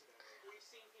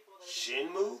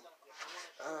 Shenmue.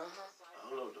 Uh-huh. I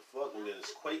don't know what the fuck. And then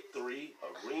it's Quake 3,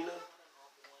 Arena,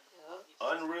 Yep.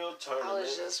 Unreal Tournament. I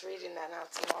was just reading that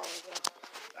not too long ago.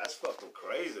 That's fucking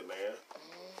crazy, man.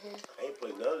 I ain't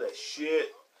playing none of that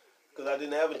shit. Because I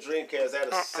didn't have a Dreamcast. I had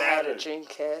a Saturn. I had a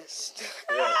Dreamcast.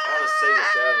 Yeah, I had a Sega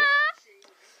Saturn.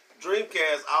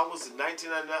 Dreamcast, I was in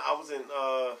 1999. I was in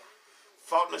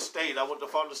Fulton State. I went to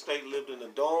Fulton State, lived in the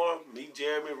dorm. Me,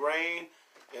 Jeremy Rain,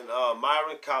 and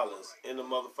Myron Collins in the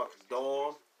motherfucking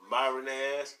dorm. Myron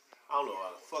ass. I don't know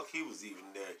how the fuck he was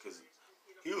even there because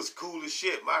he was cool as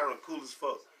shit. Myron cool as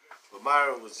fuck. But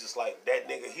Myron was just like that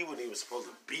nigga. He wasn't even supposed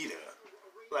to be there.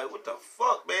 Like, what the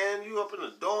fuck, man? You up in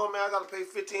the dorm, man? I gotta pay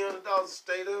 $1,500 to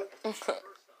stay there.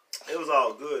 It was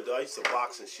all good, though. I used to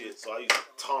box and shit, so I used to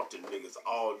taunt them niggas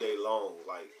all day long.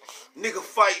 Like, nigga,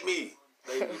 fight me.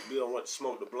 They don't want to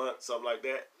smoke the blunt, something like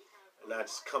that. And I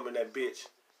just come in that bitch.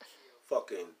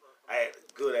 Fucking, I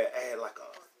had like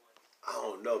I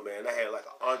don't know, man. I had like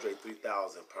a Andre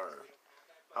 3000 perm.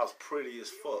 I was pretty as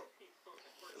fuck.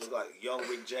 It looked like young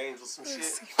Rick James or some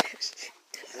shit.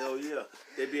 Hell yeah.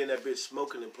 They be in that bitch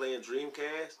smoking and playing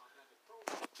Dreamcast.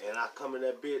 And I come in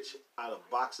that bitch out of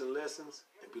boxing lessons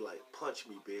and be like, punch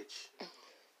me, bitch.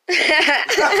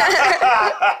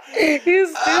 You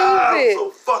stupid. I'm so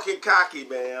fucking cocky,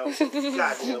 man. I'm so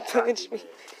goddamn cocky, Punch me, man.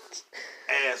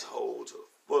 Asshole to the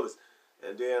fullest.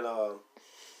 And then I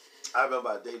remember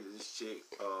I dated this chick.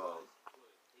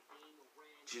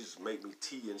 She used to make me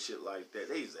tea and shit like that.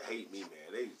 They used to hate me, man.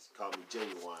 They used to call me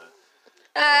Genuine.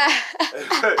 Yeah.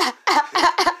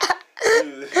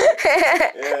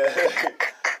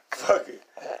 Fuck it.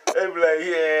 They be like,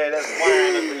 yeah, that's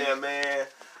wine up in there, man.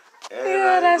 And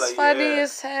Yeah, that's like, funny yeah,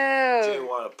 as hell.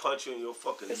 Genuine to punch you in your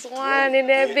fucking It's throat, wine in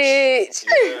that bitch.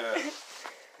 Yeah.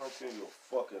 Punch you in your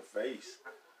fucking face.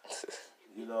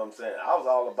 You know what I'm saying? I was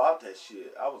all about that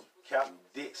shit. I was counting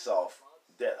dicks off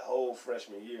that whole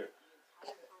freshman year.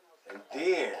 And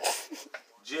then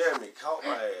Jeremy caught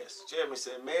my ass. Jeremy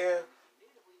said, man,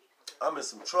 I'm in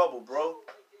some trouble, bro.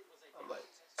 I'm like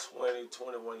 20,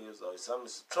 21 years old. He said, I'm in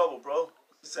some trouble, bro.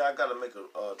 He said, I got to make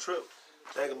a trip.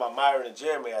 Thinking about Myron and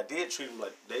Jeremy, I did treat them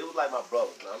like, they was like my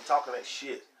brothers. Now, I'm talking that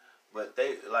shit. But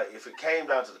they, like, if it came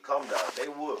down to the come down, they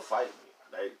would fight me.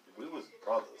 Like, we was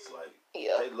brothers. Like,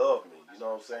 Yeah. they loved me. You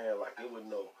know what I'm saying? Like, there was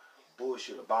no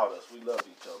bullshit about us. We loved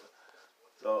each other.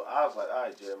 So I was like, all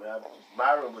right, Jeremy.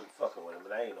 Myron wasn't fucking with him,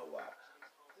 and I ain't know why.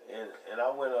 And I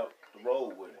went up the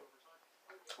road with him.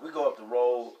 We go up the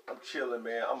road. I'm chilling,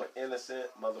 man. I'm an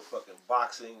innocent motherfucking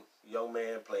boxing young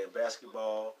man playing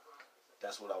basketball.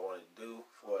 That's what I wanted to do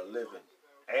for a living.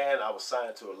 And I was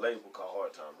signed to a label called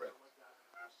Hard Time Records.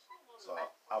 So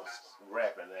I was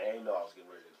rapping, and I ain't know I was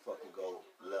getting ready to fucking go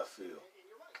left field.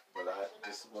 But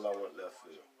this is when I went left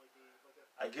field.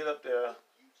 I get up there,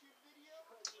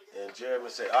 and Jeremy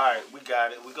said, all right, we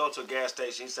got it. We go to a gas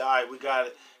station. He said, all right, we got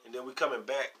it. And then we coming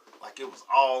back like it was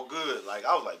all good. Like,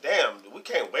 I was like, damn, we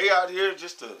can't wait out here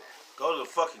just to go to the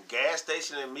fucking gas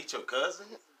station and meet your cousin?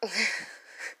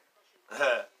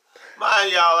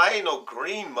 Mind y'all, I ain't no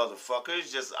green motherfucker.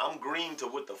 It's just I'm green to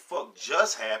what the fuck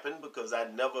just happened because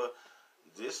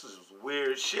this is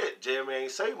weird shit. Jeremy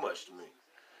ain't say much to me.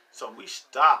 So we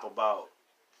stop about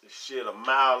shit a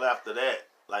mile after that.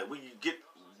 Like, we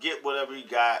get whatever he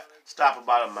got, stop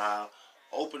about a mile,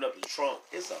 open up the trunk.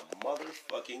 It's a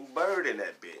motherfucking bird in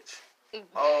that bitch.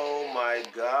 Oh my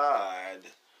God.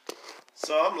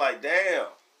 So I'm like, damn.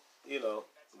 You know,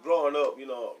 growing up, you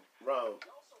know, around,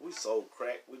 we sold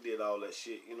crack. We did all that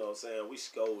shit, you know what I'm saying? We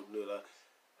scolded.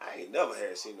 I ain't never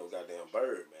had seen no goddamn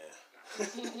bird, man.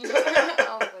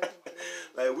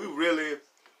 Like, we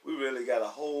really got a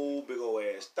whole big old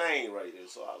ass thing right there.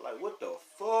 So I was like, what the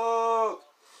fuck?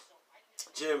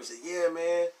 Jeremy said, yeah,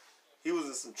 man. He was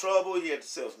in some trouble. He had to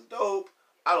sell some dope.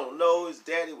 I don't know. His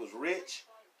daddy was rich.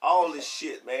 All this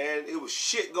shit, man. It was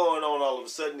shit going on all of a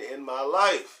sudden in my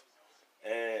life.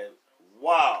 And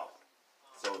wow.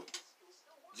 So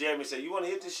Jeremy said, you want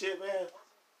to hit this shit, man?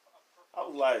 I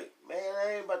was like, man,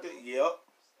 I ain't about to. Yep.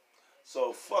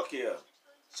 So fuck yeah.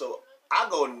 So I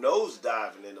go nose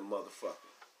diving in the motherfucker.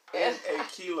 In a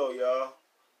kilo, y'all.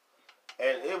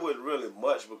 And it wasn't really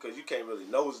much because you can't really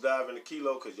nose dive in a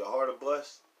kilo because your heart will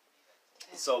bust.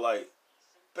 So like,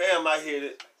 bam, I hit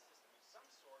it.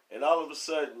 And all of a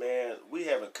sudden, man, we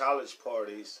having college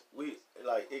parties.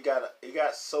 It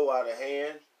got so out of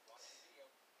hand.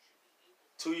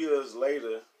 2 years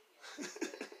later,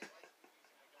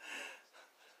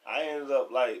 I ended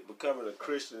up like becoming a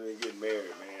Christian and getting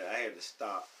married, man. I had to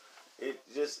stop.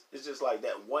 It's just like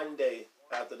that one day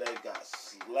after that got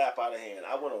slapped out of hand.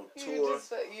 I went on tour.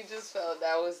 You just felt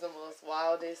that was the most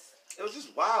wildest. It was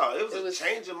just wild. It was a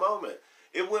changing moment.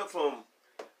 It went from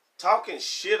talking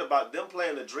shit about them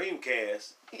playing the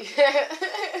Dreamcast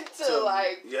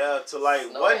to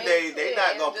like one day they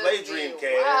not gonna play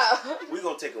Dreamcast. Wow. We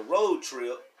gonna take a road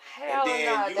trip, Hell and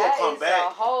then no, you gonna come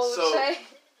back. So,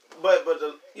 but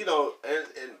you know,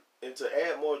 and to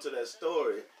add more to that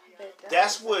story,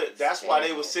 that's why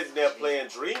they was sitting there playing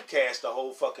Dreamcast the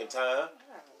whole fucking time.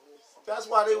 That's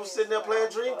why they was sitting there playing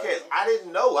Dreamcast. I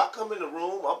didn't know. I come in the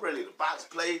room, I'm ready to box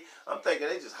play. I'm thinking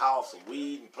they just haul some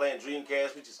weed and playing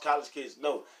Dreamcast. We just college kids.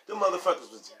 No, them motherfuckers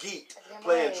was geeked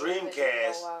playing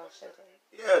Dreamcast.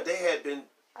 Yeah, they had been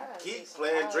geeked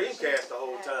playing Dreamcast the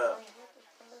whole time.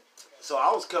 So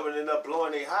I was coming in up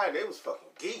blowing their high and they was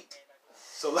fucking geeked.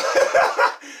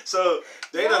 So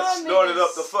they done snorted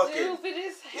up the fucking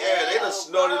they done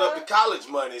snorted up the college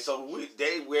money. So we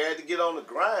had to get on the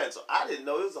grind. So I didn't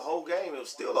know it was a whole game. It was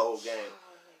still a whole game.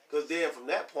 Cause then from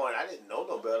that point I didn't know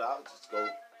no better. I would just go,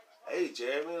 hey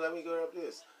Jeremy, let me grab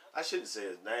this. I shouldn't say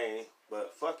his name,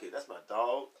 but fuck it, that's my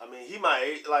dog. I mean he my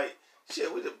age, like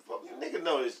shit. We the nigga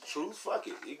know it's the truth. Fuck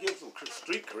it, you give some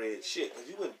street cred shit. Cause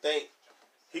you wouldn't think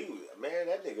he was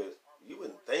that nigga. You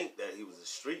wouldn't think that he was a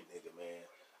street nigga, man.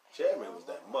 Jeremy was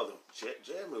that mother.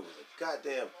 Jeremy was a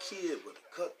goddamn kid with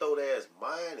a cutthroat ass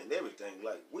mind and everything.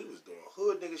 Like, we was doing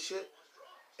hood nigga shit.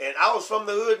 And I was from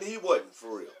the hood and he wasn't,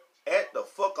 for real. At the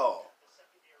fuck all.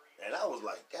 And I was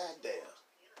like, goddamn,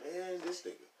 man, this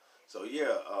nigga. So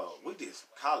yeah, we did some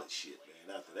college shit,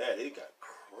 man. After that, it got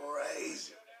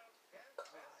crazy.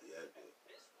 Yeah, it did.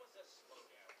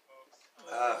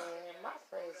 Man, my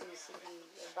friends used to be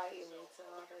inviting me to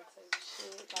all that type of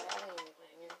shit. Like, I didn't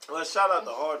even. Well, shout out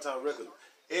to Hard Time Records.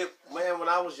 Man, when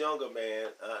I was younger, man,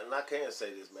 and I can't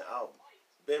say this, man, I've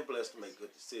been blessed to make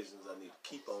good decisions. I need to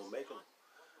keep on making them.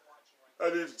 I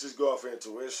need to just go off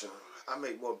intuition. I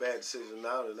make more bad decisions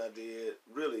now than I did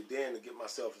really then to get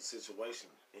myself in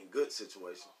good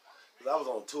situations. Because I was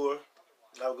on tour.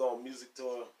 I was going on music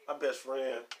tour. My best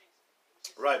friend,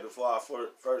 right before our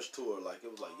first tour, like, it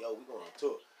was like, yo, we going on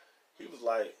tour. He was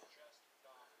like,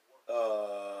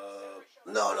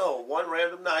 no, one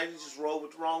random night, he just rolled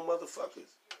with the wrong motherfuckers.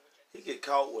 He get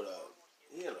caught with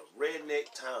he in a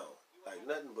redneck town, like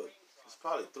nothing but, it's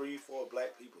probably 3-4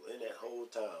 black people in that whole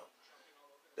town.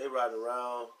 They riding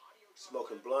around,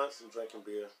 smoking blunts and drinking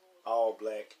beer, all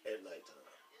black at nighttime.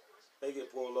 They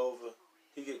get pulled over.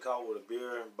 He get caught with a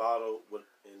beer bottle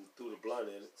and threw the blunt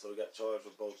in it, so he got charged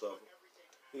with both of them.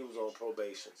 He was on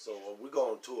probation. So we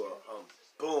go on tour,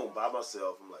 boom, by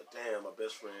myself. I'm like, damn, my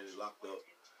best friend is locked up.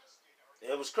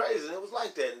 And it was crazy, and it was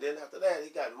like that. And then after that, he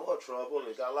got in more trouble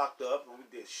and got locked up, and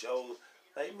we did shows.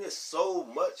 They missed so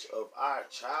much of our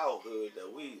childhood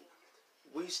that we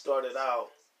started out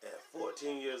at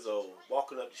 14 years old,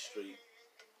 walking up the street.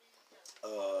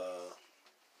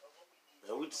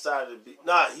 And we decided to be,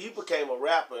 he became a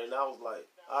rapper, and I was like,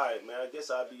 all right, man, I guess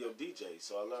I'll be your DJ.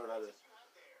 So I learned how to,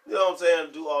 you know what I'm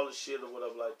saying, do all the shit or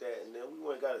whatever like that. And then we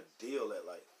went and got a deal at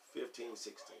like 15,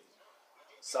 16.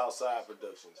 Southside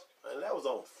Productions. And that was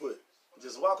on foot.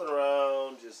 Just walking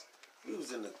around, we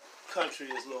was in the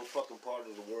countryest little fucking part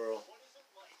of the world.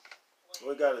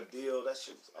 We got a deal. That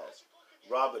shit was awesome.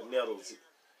 Robert Nettles,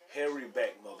 hairy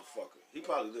back motherfucker. He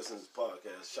probably listens to this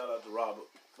podcast. Shout out to Robert.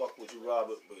 Fuck with you,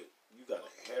 Robert, but you got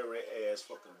a hairy ass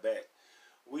fucking back.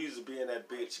 We used to be in that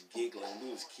bitch giggling.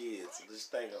 We was kids. This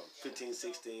thing, I'm 15,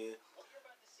 16.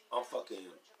 I'm fucking,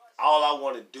 all I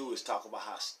want to do is talk about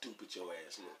how stupid your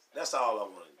ass looks. That's all I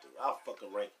want to do. I'll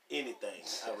fucking rank anything.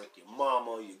 I rank your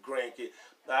mama, your grandkid.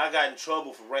 Now, I got in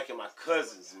trouble for ranking my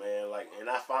cousins, man. Like, and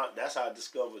I found, that's how I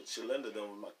discovered Shalinda done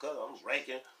with my cousin. I'm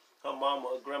ranking her mama,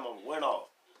 her grandma went off.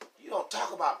 You don't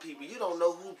talk about people. You don't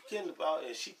know who kin about.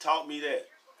 And she taught me that.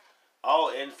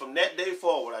 Oh, and from that day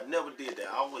forward, I never did that.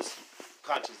 I was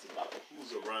conscious about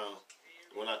who's around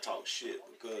when I talk shit,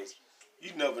 because you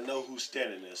never know who's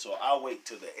standing there. So I wait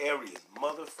till the area is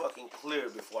motherfucking clear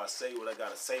before I say what I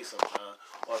gotta say sometimes,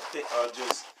 or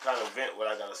just kind of vent what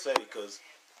I gotta say, because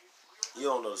you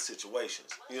don't know the situations.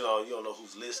 You know, you don't know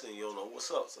who's listening. You don't know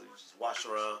what's up. So you just watch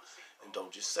around and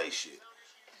don't just say shit.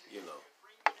 You know.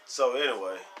 So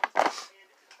anyway,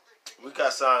 we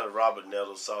got signed to Robert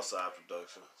Nettles, Southside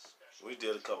Productions. We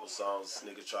did a couple songs.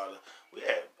 Nigga tried to. We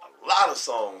had a lot of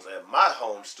songs at my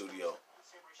home studio.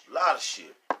 A lot of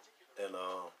shit. And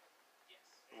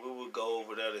we would go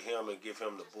over there to him and give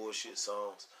him the bullshit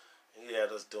songs. And he had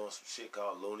us doing some shit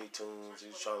called Looney Tunes. He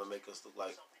was trying to make us look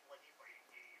like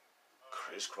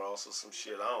Crisscross or some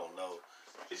shit. I don't know.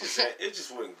 It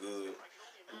just wasn't good.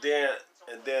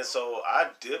 And then so I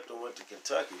dipped and went to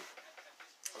Kentucky.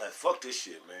 Like, fuck this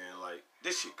shit, man. Like,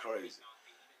 this shit crazy.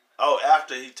 Oh,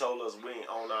 after he told us we ain't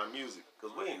own our music,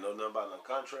 because we ain't know nothing about no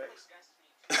contracts.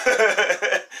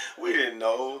 We didn't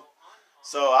know.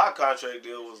 So our contract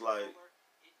deal was like,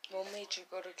 What made you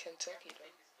go to Kentucky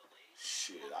though?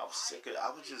 shit, I was sick of it. I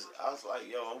was like,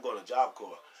 yo, I'm going to Job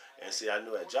Corps. And see, I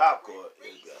knew at Job Corps,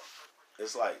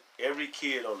 it's like every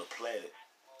kid on the planet,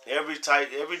 every type,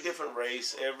 every different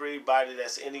race, everybody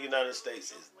that's in the United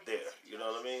States is there. You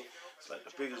know what I mean? It's like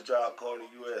the biggest Job Corps in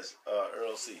the U.S.,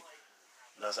 Earl C.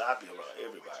 And I said, I be around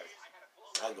everybody.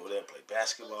 I go there and play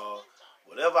basketball.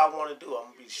 Whatever I want to do, I'm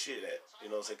going to be shit at. You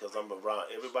know what I'm saying? Because I'm around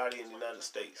everybody in the United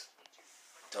States.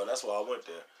 So that's why I went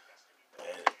there.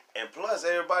 And plus,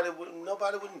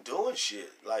 nobody wasn't doing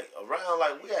shit. Like, around,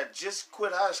 like, we had just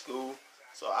quit high school.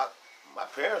 So my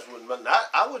parents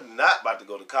I was not about to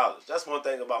go to college. That's one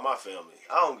thing about my family.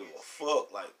 I don't give a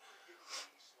fuck. Like,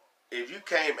 if you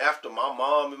came after my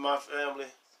mom and my family,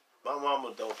 my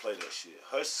mama don't play that shit.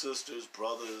 Her sisters,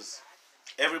 brothers,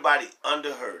 everybody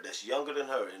under her that's younger than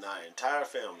her in our entire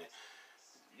family,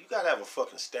 you gotta have a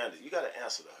fucking standard. You gotta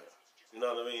answer to her. You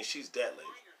know what I mean? She's that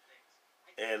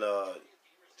lady. And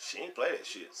she ain't play that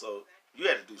shit. So you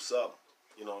had to do something.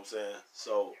 You know what I'm saying?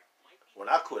 So when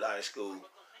I quit high school,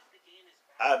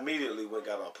 I immediately went and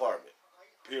got an apartment.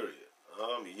 Period.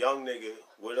 I'm a young nigga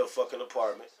with a fucking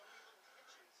apartment.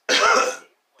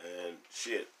 And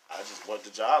shit, I just went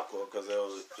to Job Corps because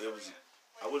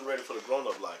I wasn't ready for the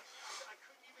grown-up life.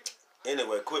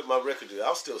 Anyway, quit my record deal. I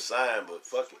was still signed, but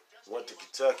fuck it. went to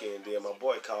Kentucky, and then my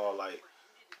boy called like,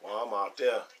 while I'm out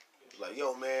there, he was like,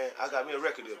 yo man, I got me a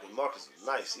record deal. Cause Marcus was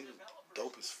nice. He was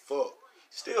dope as fuck.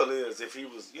 Still is if he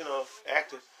was,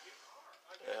 acting.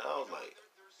 And I was like,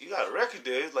 you got a record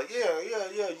deal? He's like, yeah.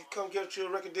 You come get you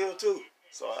a record deal too.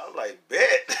 So I was like,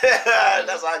 bet.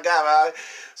 That's what I got, man.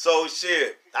 So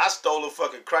shit, I stole a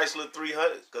fucking Chrysler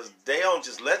 300 because they don't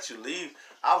just let you leave.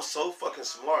 I was so fucking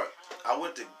smart. I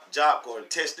went to Job Corps and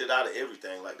tested out of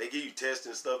everything. Like they give you tests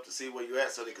and stuff to see where you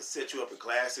at so they can set you up in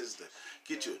classes to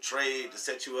get you a trade to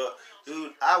set you up.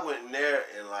 Dude, I went in there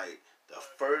and like the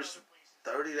first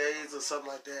 30 days or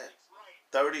something like that.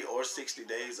 30 or 60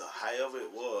 days or however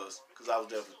it was, because I was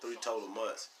there for 3 total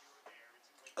months.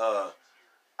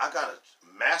 I got a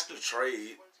master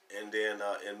trade, and then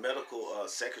in medical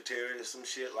secretary or some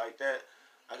shit like that,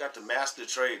 I got the master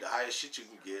trade, the highest shit you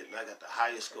can get, and I got the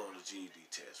highest score on the GED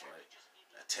test, right?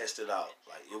 I tested out.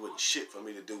 Like, it wasn't shit for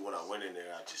me to do when I went in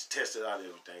there. I just tested out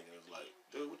everything, and it was like,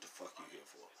 dude, what the fuck you here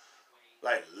for?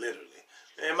 Like, literally.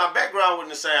 And my background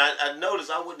wasn't the same. I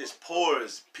noticed I wasn't as poor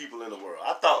as people in the world.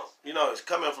 I thought, it's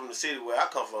coming from the city where I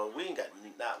come from, we ain't got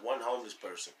not one homeless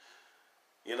person.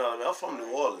 You know what I mean? I'm from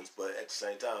New Orleans, but at the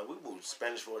same time, we moved to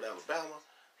Spanish Fort, Alabama,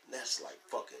 and that's like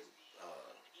fucking,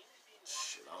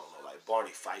 shit, I don't know, like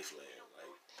Barney Fife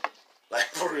land. Like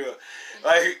for real.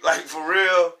 Like for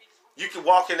real, you can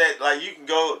walk in that, like you can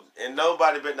go, and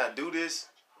nobody better not do this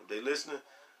if they listening,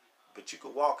 but you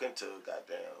could walk into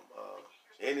goddamn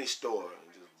any store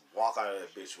and just walk out of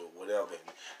that bitch with whatever.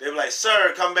 And they be like,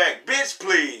 sir, come back. Bitch,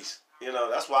 please.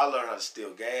 That's why I learned how to steal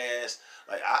gas.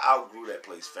 Like, I outgrew that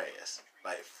place fast.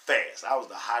 Like, fast. I was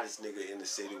the hottest nigga in the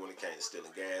city when it came to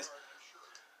stealing gas.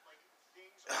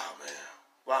 Oh, man.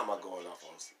 Why am I going off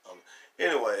on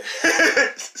anyway.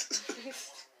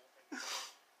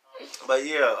 But,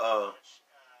 yeah,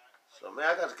 so, man,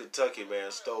 I got to Kentucky,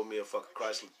 man. Stole me a fucking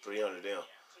Chrysler 300 M.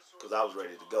 Because I was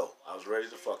ready to go. I was ready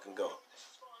to fucking go.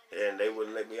 And they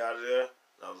wouldn't let me out of there.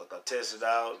 And I was like, I tested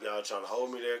out. Y'all trying to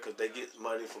hold me there because they get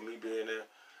money for me being there.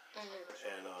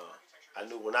 And I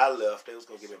knew when I left, they was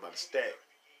going to give me about a stack.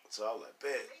 So I was like,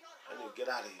 bet, I need to get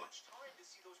out of here.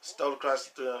 Stole across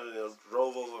the 300 and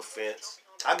drove over a fence.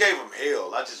 I gave them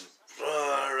hell. I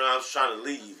was trying to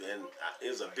leave. And it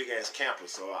was a big-ass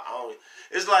campus. So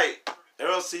it's like,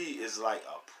 LC is like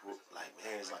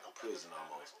it's like a prison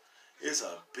almost. It's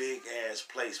a big-ass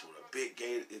place with a big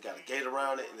gate. It got a gate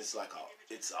around it, and it's like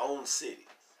its own city.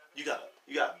 You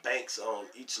got banks on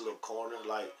each little corner.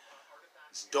 Like,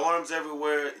 it's dorms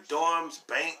everywhere. Dorms,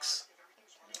 banks,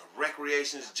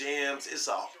 recreations, gyms. It's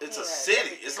a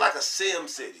city. It's like a Sim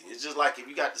city. It's just like if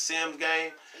you got the Sims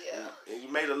game, and you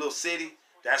made a little city,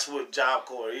 that's what Job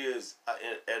Corps is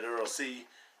at Earl C.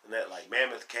 And that, like,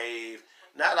 Mammoth Cave.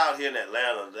 Not out here in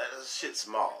Atlanta. That shit's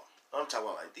small. I'm talking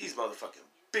about, like, these motherfucking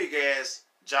big-ass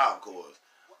Job Corps.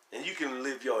 And you can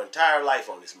live your entire life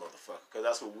on this motherfucker, because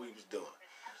that's what we was doing.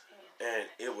 And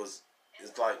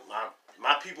it's like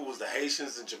my people was the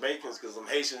Haitians and Jamaicans, because I'm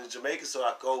Haitian and Jamaican, so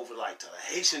I go over like to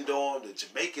the Haitian dorm, the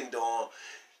Jamaican dorm,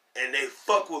 and they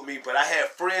fuck with me, but I had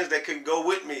friends that couldn't go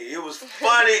with me. It was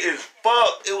funny as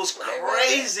fuck. It was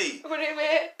crazy. What they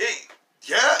mad? They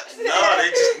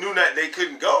just knew that they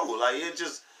couldn't go. Like, it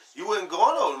just, you wasn't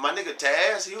going over. My nigga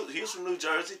Taz, he was from New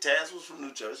Jersey. Taz was from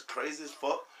New Jersey. Crazy as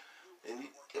fuck. And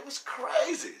it was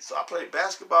crazy. So I played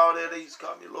basketball there. They used to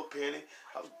call me a little penny.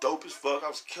 I was dope as fuck. I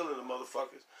was killing the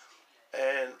motherfuckers.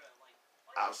 And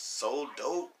I was so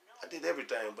dope. I did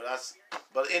everything.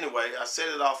 But anyway, I set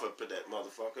it off up at that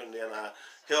motherfucker. And then I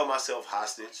held myself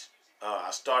hostage.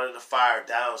 I started a fire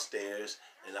downstairs.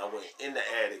 And I went in the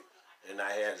attic. And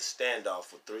I had a standoff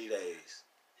for 3 days.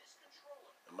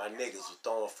 And my niggas was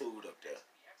throwing food up there.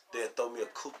 They'd throw me a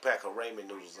cook pack of ramen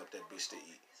noodles up that bitch to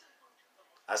eat.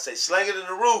 I say, sling it in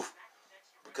the roof.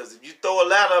 Because if you throw a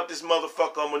ladder up this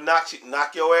motherfucker, I'm going to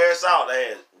knock your ass out. I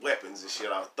had weapons and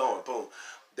shit I was throwing. Boom.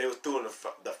 They were throwing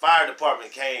the fire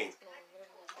department came.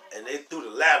 And they threw the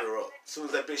ladder up. As soon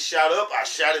as that bitch shot up, I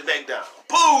shot it back down.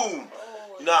 Boom!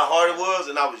 You know how hard it was?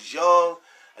 And I was young.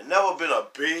 I never been a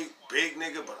big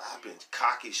nigga, but I've been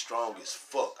cocky, strong as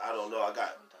fuck. I don't know. I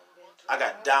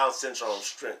got Down syndrome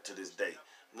strength to this day.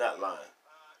 I'm not lying.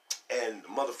 And the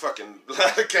motherfucking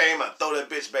ladder came. I throw that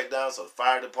bitch back down so the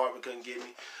fire department couldn't get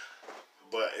me.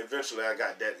 But eventually I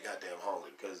got that goddamn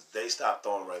hungry because they stopped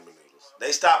throwing ramen noodles.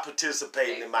 They stopped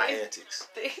participating in my antics.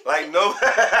 Like, no.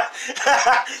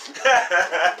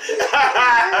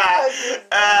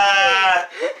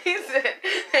 He said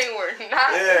they were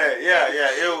not. Yeah.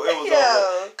 It was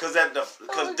over.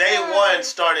 Because day one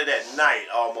started at night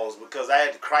almost because I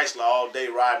had the Chrysler all day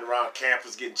riding around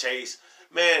campus getting chased.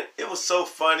 Man, it was so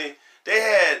funny. They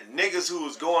had niggas who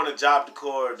was going to Job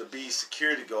Corps to be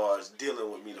security guards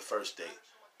dealing with me the first day.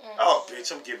 Oh,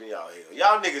 bitch, I'm giving y'all hell.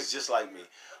 Y'all niggas just like me.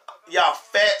 Y'all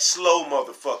fat, slow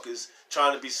motherfuckers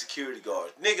trying to be security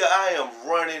guards. Nigga, I am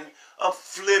running. I'm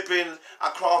flipping. I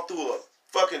crawled through a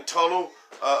fucking tunnel,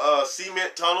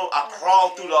 cement tunnel. I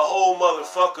crawled through the whole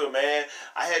motherfucker, man.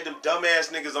 I had them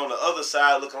dumbass niggas on the other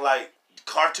side looking like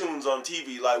cartoons on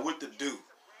TV, like what to do.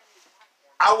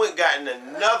 I went got in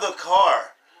another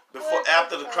car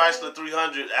after the Chrysler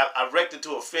 300. I wrecked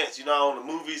into a fence. You know, on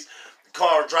the movies, the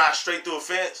car drives straight through a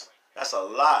fence. That's a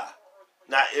lie.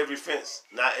 Not every fence.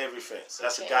 Not every fence.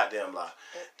 That's a goddamn lie.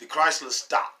 The Chrysler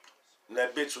stopped. And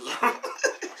that bitch was...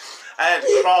 I had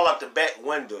to crawl out the back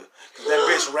window because that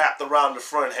bitch wrapped around the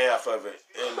front half of it.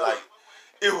 And, like,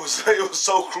 it was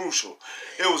so crucial.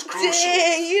 It was crucial.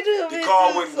 Dang, the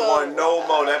car wasn't going no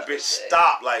more. That bitch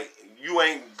stopped. Like, you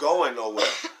ain't going nowhere.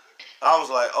 I was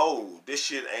like, oh, this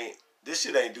shit ain't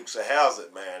Dukes of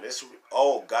Hazzard, man.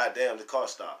 Oh, goddamn, the car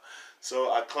stopped.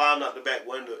 So I climbed out the back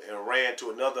window and ran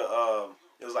to another,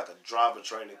 it was like a driver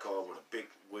training car with a big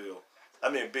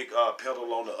big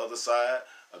pedal on the other side.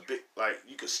 A big, like,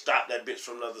 you could stop that bitch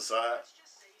from the other side.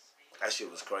 That shit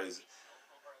was crazy.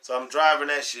 So I'm driving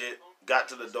that shit, got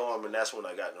to the dorm, and that's when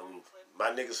I got in the roof.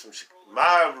 My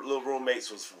little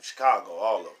roommates was from Chicago,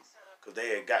 all of them. Because they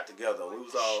had got together, and we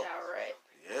was all,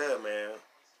 yeah, man.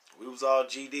 We was all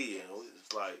GD, and it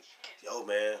was like, yo,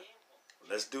 man,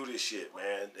 let's do this shit,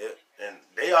 man. And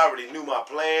they already knew my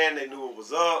plan. They knew it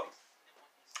was up.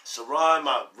 Sharon,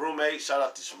 my roommate, shout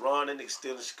out to Sharon, that nigga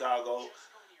still in Chicago.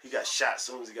 He got shot as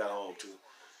soon as he got home, too.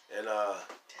 And,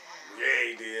 yeah,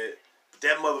 he did. But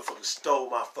that motherfucker stole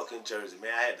my fucking jersey,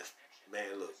 man.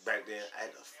 Look, back then, I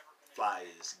had to fly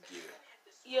his gear.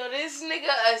 Yo, this nigga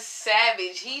a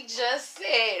savage. He just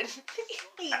said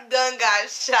he done got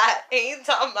shot. He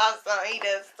talking about something. He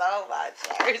done stole my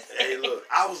jersey. Hey, look,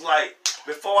 I was like,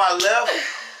 before I left,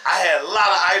 I had a lot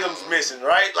of items missing,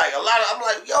 right? Like, I'm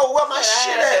like, yo, where my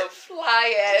shit at?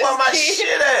 Fly ass. Where my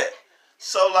shit at?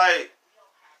 So, like,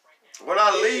 when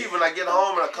I leave and I get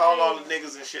home and I call all the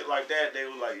niggas and shit like that, they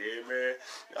was like, yeah, man,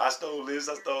 I stole this.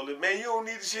 Man, you don't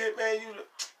need the shit, man.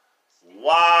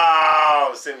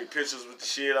 Wow. Send me pictures with the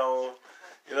shit on.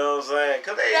 You know what I'm saying?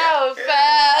 Cause they, that was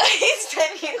foul. He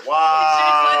sent me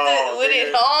wow, pictures with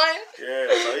it on. Yeah,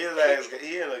 so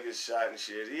he ended up getting shot and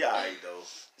shit. He alright though.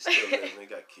 He still living. He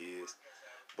got kids.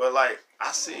 But like,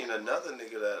 I seen another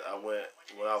nigga that I went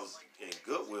when I was in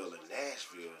Goodwill in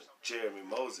Nashville. Jeremy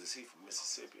Moses. He from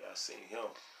Mississippi. I seen him,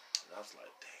 and I was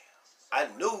like, damn. I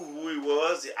knew who he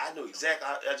was. I knew exactly.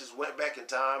 I just went back in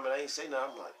time and I ain't say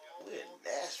nothing. I'm like, we're in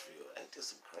Nashville. Ain't this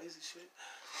some crazy shit?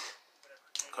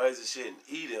 Crazy shit. And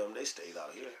Edom, they stayed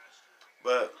out here.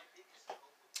 But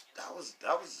that was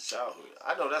childhood.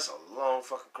 I know that's a long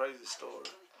fucking crazy story.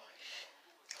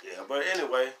 Yeah, but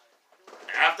anyway,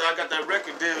 after I got that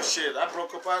record deal shit, I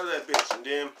broke up out of that bitch. And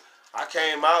then I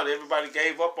came out, everybody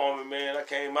gave up on me, man. I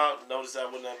came out and noticed I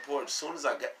wasn't that important. As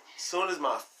soon as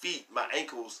my feet, my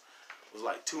ankles was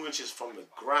like 2 inches from the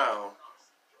ground,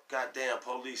 goddamn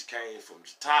police came from the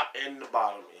top and the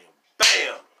bottom, and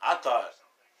bam! I thought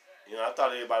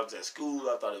everybody was at school.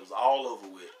 I thought it was all over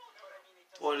with.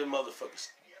 Boy, them motherfuckers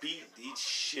beat the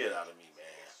shit out of me,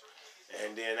 man.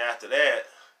 And then after that,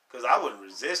 because I wasn't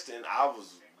resisting, I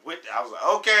was like,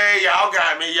 okay, y'all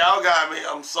got me.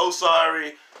 I'm so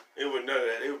sorry. It was none of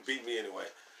that. It would beat me anyway.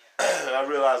 I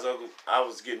realized I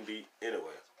was getting beat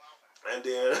anyway. And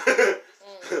then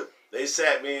they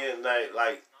sat me in,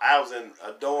 like I was in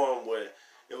a dorm where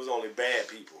it was only bad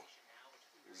people.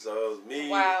 So it was me.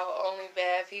 Wow, only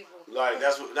bad people. Like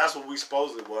that's what we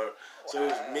supposedly were. So it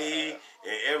was me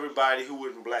and everybody who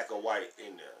wasn't black or white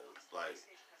in there. Like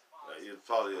it was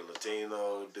probably a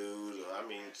Latino dude. I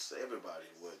mean, just everybody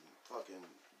wasn't. Fucking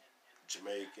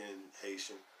Jamaican,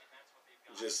 Haitian.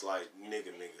 Just like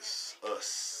niggas.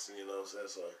 Us. You know what I'm saying?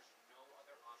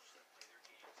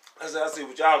 So I see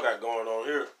what y'all got going on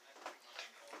here.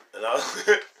 And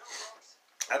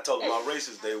I told them how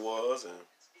racist they was, and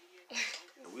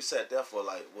we sat there for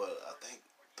like, I think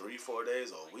 3-4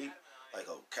 days or a week, like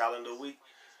a calendar week.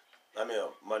 I mean, a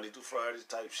Monday through Friday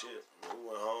type shit. And we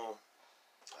went home.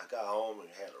 I got home and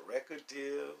had a record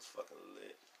deal. It was fucking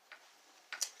lit.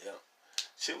 Yeah.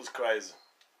 Shit was crazy.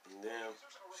 And then,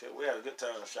 shit, we had a good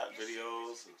time. Shot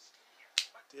videos and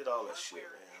did all that shit,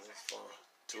 man. It was fun.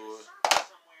 Toured.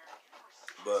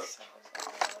 But,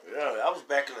 yeah, that was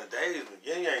back in the days when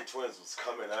Yin Yang Twins was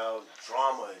coming out.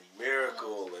 Drama and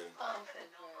Miracle and...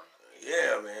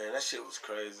 yeah, man, that shit was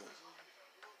crazy.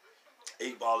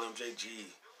 8-Ball MJG.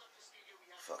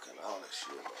 Fucking all that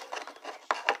shit,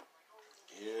 man.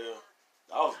 Yeah.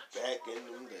 I was back back in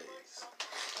them days.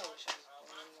 I wish I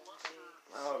was born in them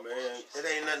days. Oh man, it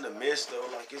ain't nothing to miss though.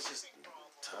 Like it's just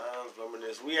times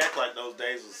reminisce. We act like those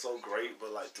days were so great,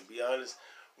 but like to be honest,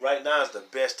 right now is the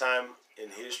best time in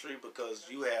history because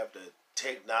you have the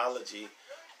technology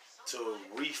to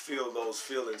refill those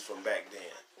feelings from back then.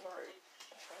 Right.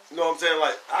 You know what I'm saying?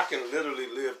 Like I can literally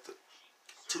live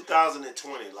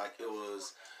 2020 like it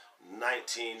was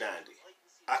 1990.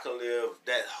 I can live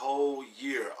that whole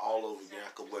year all over again.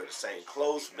 I could wear the same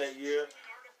clothes from that year,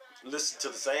 listen to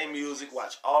the same music,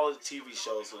 watch all of the TV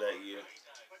shows for that year.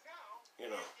 You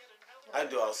know, I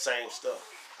do all the same stuff.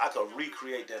 I could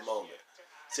recreate that moment.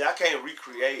 See, I can't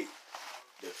recreate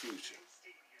the future.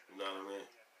 You know what I mean?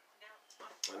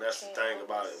 And that's the thing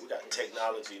about it. We got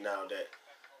technology now that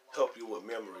help you with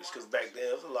memories. Because back then,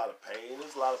 there was a lot of pain. There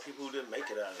was a lot of people who didn't make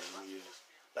it out of them years.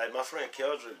 Like my friend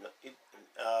Keldrick,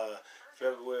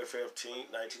 February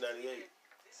 15th, 1998.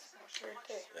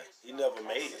 Yeah, he never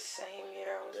made it. The same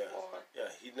year I was born. Yeah,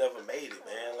 he never made it,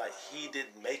 man. Like, he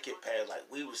didn't make it past, like,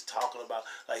 we was talking about,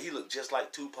 like, he looked just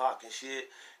like Tupac and shit,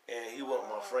 and he went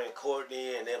with my friend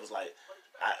Courtney, and it was like,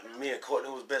 me and Courtney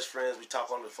was best friends. We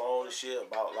talk on the phone and shit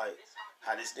about, like,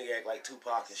 how this nigga act like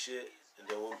Tupac and shit. And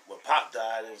then when Pop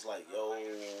died, it was like, yo, and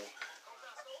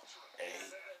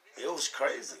it was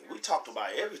crazy. We talked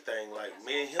about everything. Like,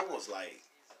 me and him was, like,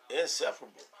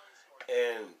 inseparable.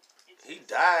 And he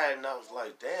died, and I was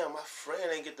like, damn, my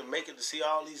friend ain't get to make it to see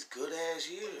all these good-ass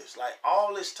years. Like,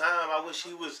 all this time, I wish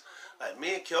he was, like,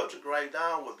 me and Keldrick right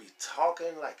now would be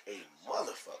talking like a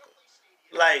motherfucker.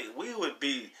 Like, we would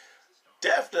be,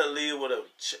 definitely, it would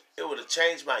have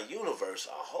changed my universe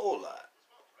a whole lot.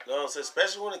 You know what I'm saying?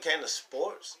 Especially when it came to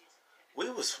sports. We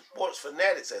was sports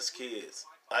fanatics as kids.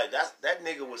 Like, that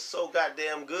nigga was so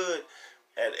goddamn good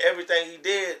at everything he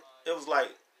did. It was like,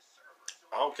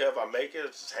 I don't care if I make it,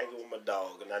 just hanging with my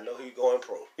dog, and I know he going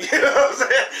pro. You know what I'm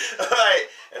saying? Like,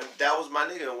 and that was my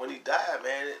nigga. And when he died,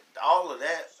 man, all of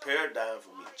that paradigm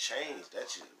for me changed. That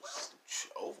shit was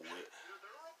over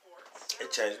with. It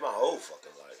changed my whole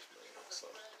fucking life, man. So,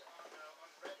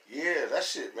 yeah, that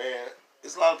shit, man.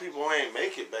 There's a lot of people who ain't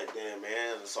make it back then,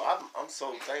 man. So I'm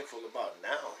so thankful about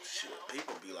now. Shit,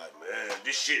 people be like, man,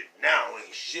 this shit now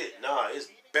ain't shit. Nah, it's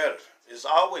better. It's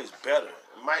always better.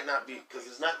 It might not be, because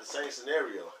it's not the same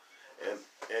scenario.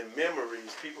 And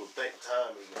memories, people think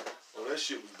time is like, well, that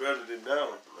shit was better than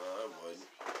now. No, it wasn't.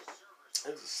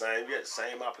 It's the same. You had the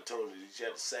same opportunities. You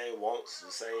had the same wants,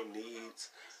 the same needs.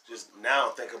 Just now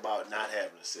think about not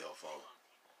having a cell phone.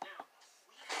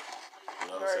 You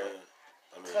know what I'm saying?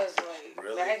 I mean, because like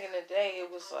really? back in the day,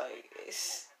 it was like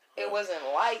it wasn't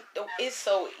like it's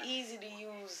so easy to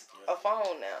use a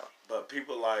phone now. But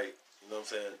people like, you know what I'm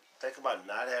saying? Think about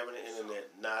not having the internet,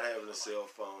 not having a cell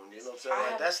phone. You know what I'm saying?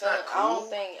 Like, that's not cool. I don't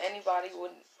think anybody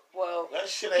would. Well, that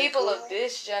shit ain't people cool. of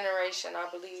this generation, I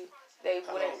believe, they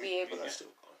wouldn't be able to. You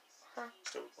still going? Huh?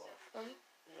 Still going? Mm-hmm.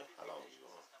 Yeah. How long you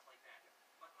going?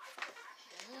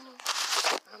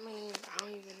 I mean, I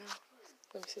don't even know.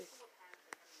 Let me see.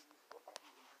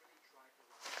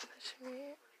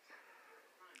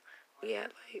 We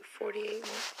had like 48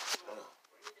 minutes. Oh.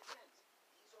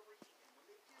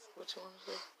 What you want to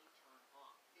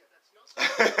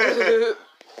say?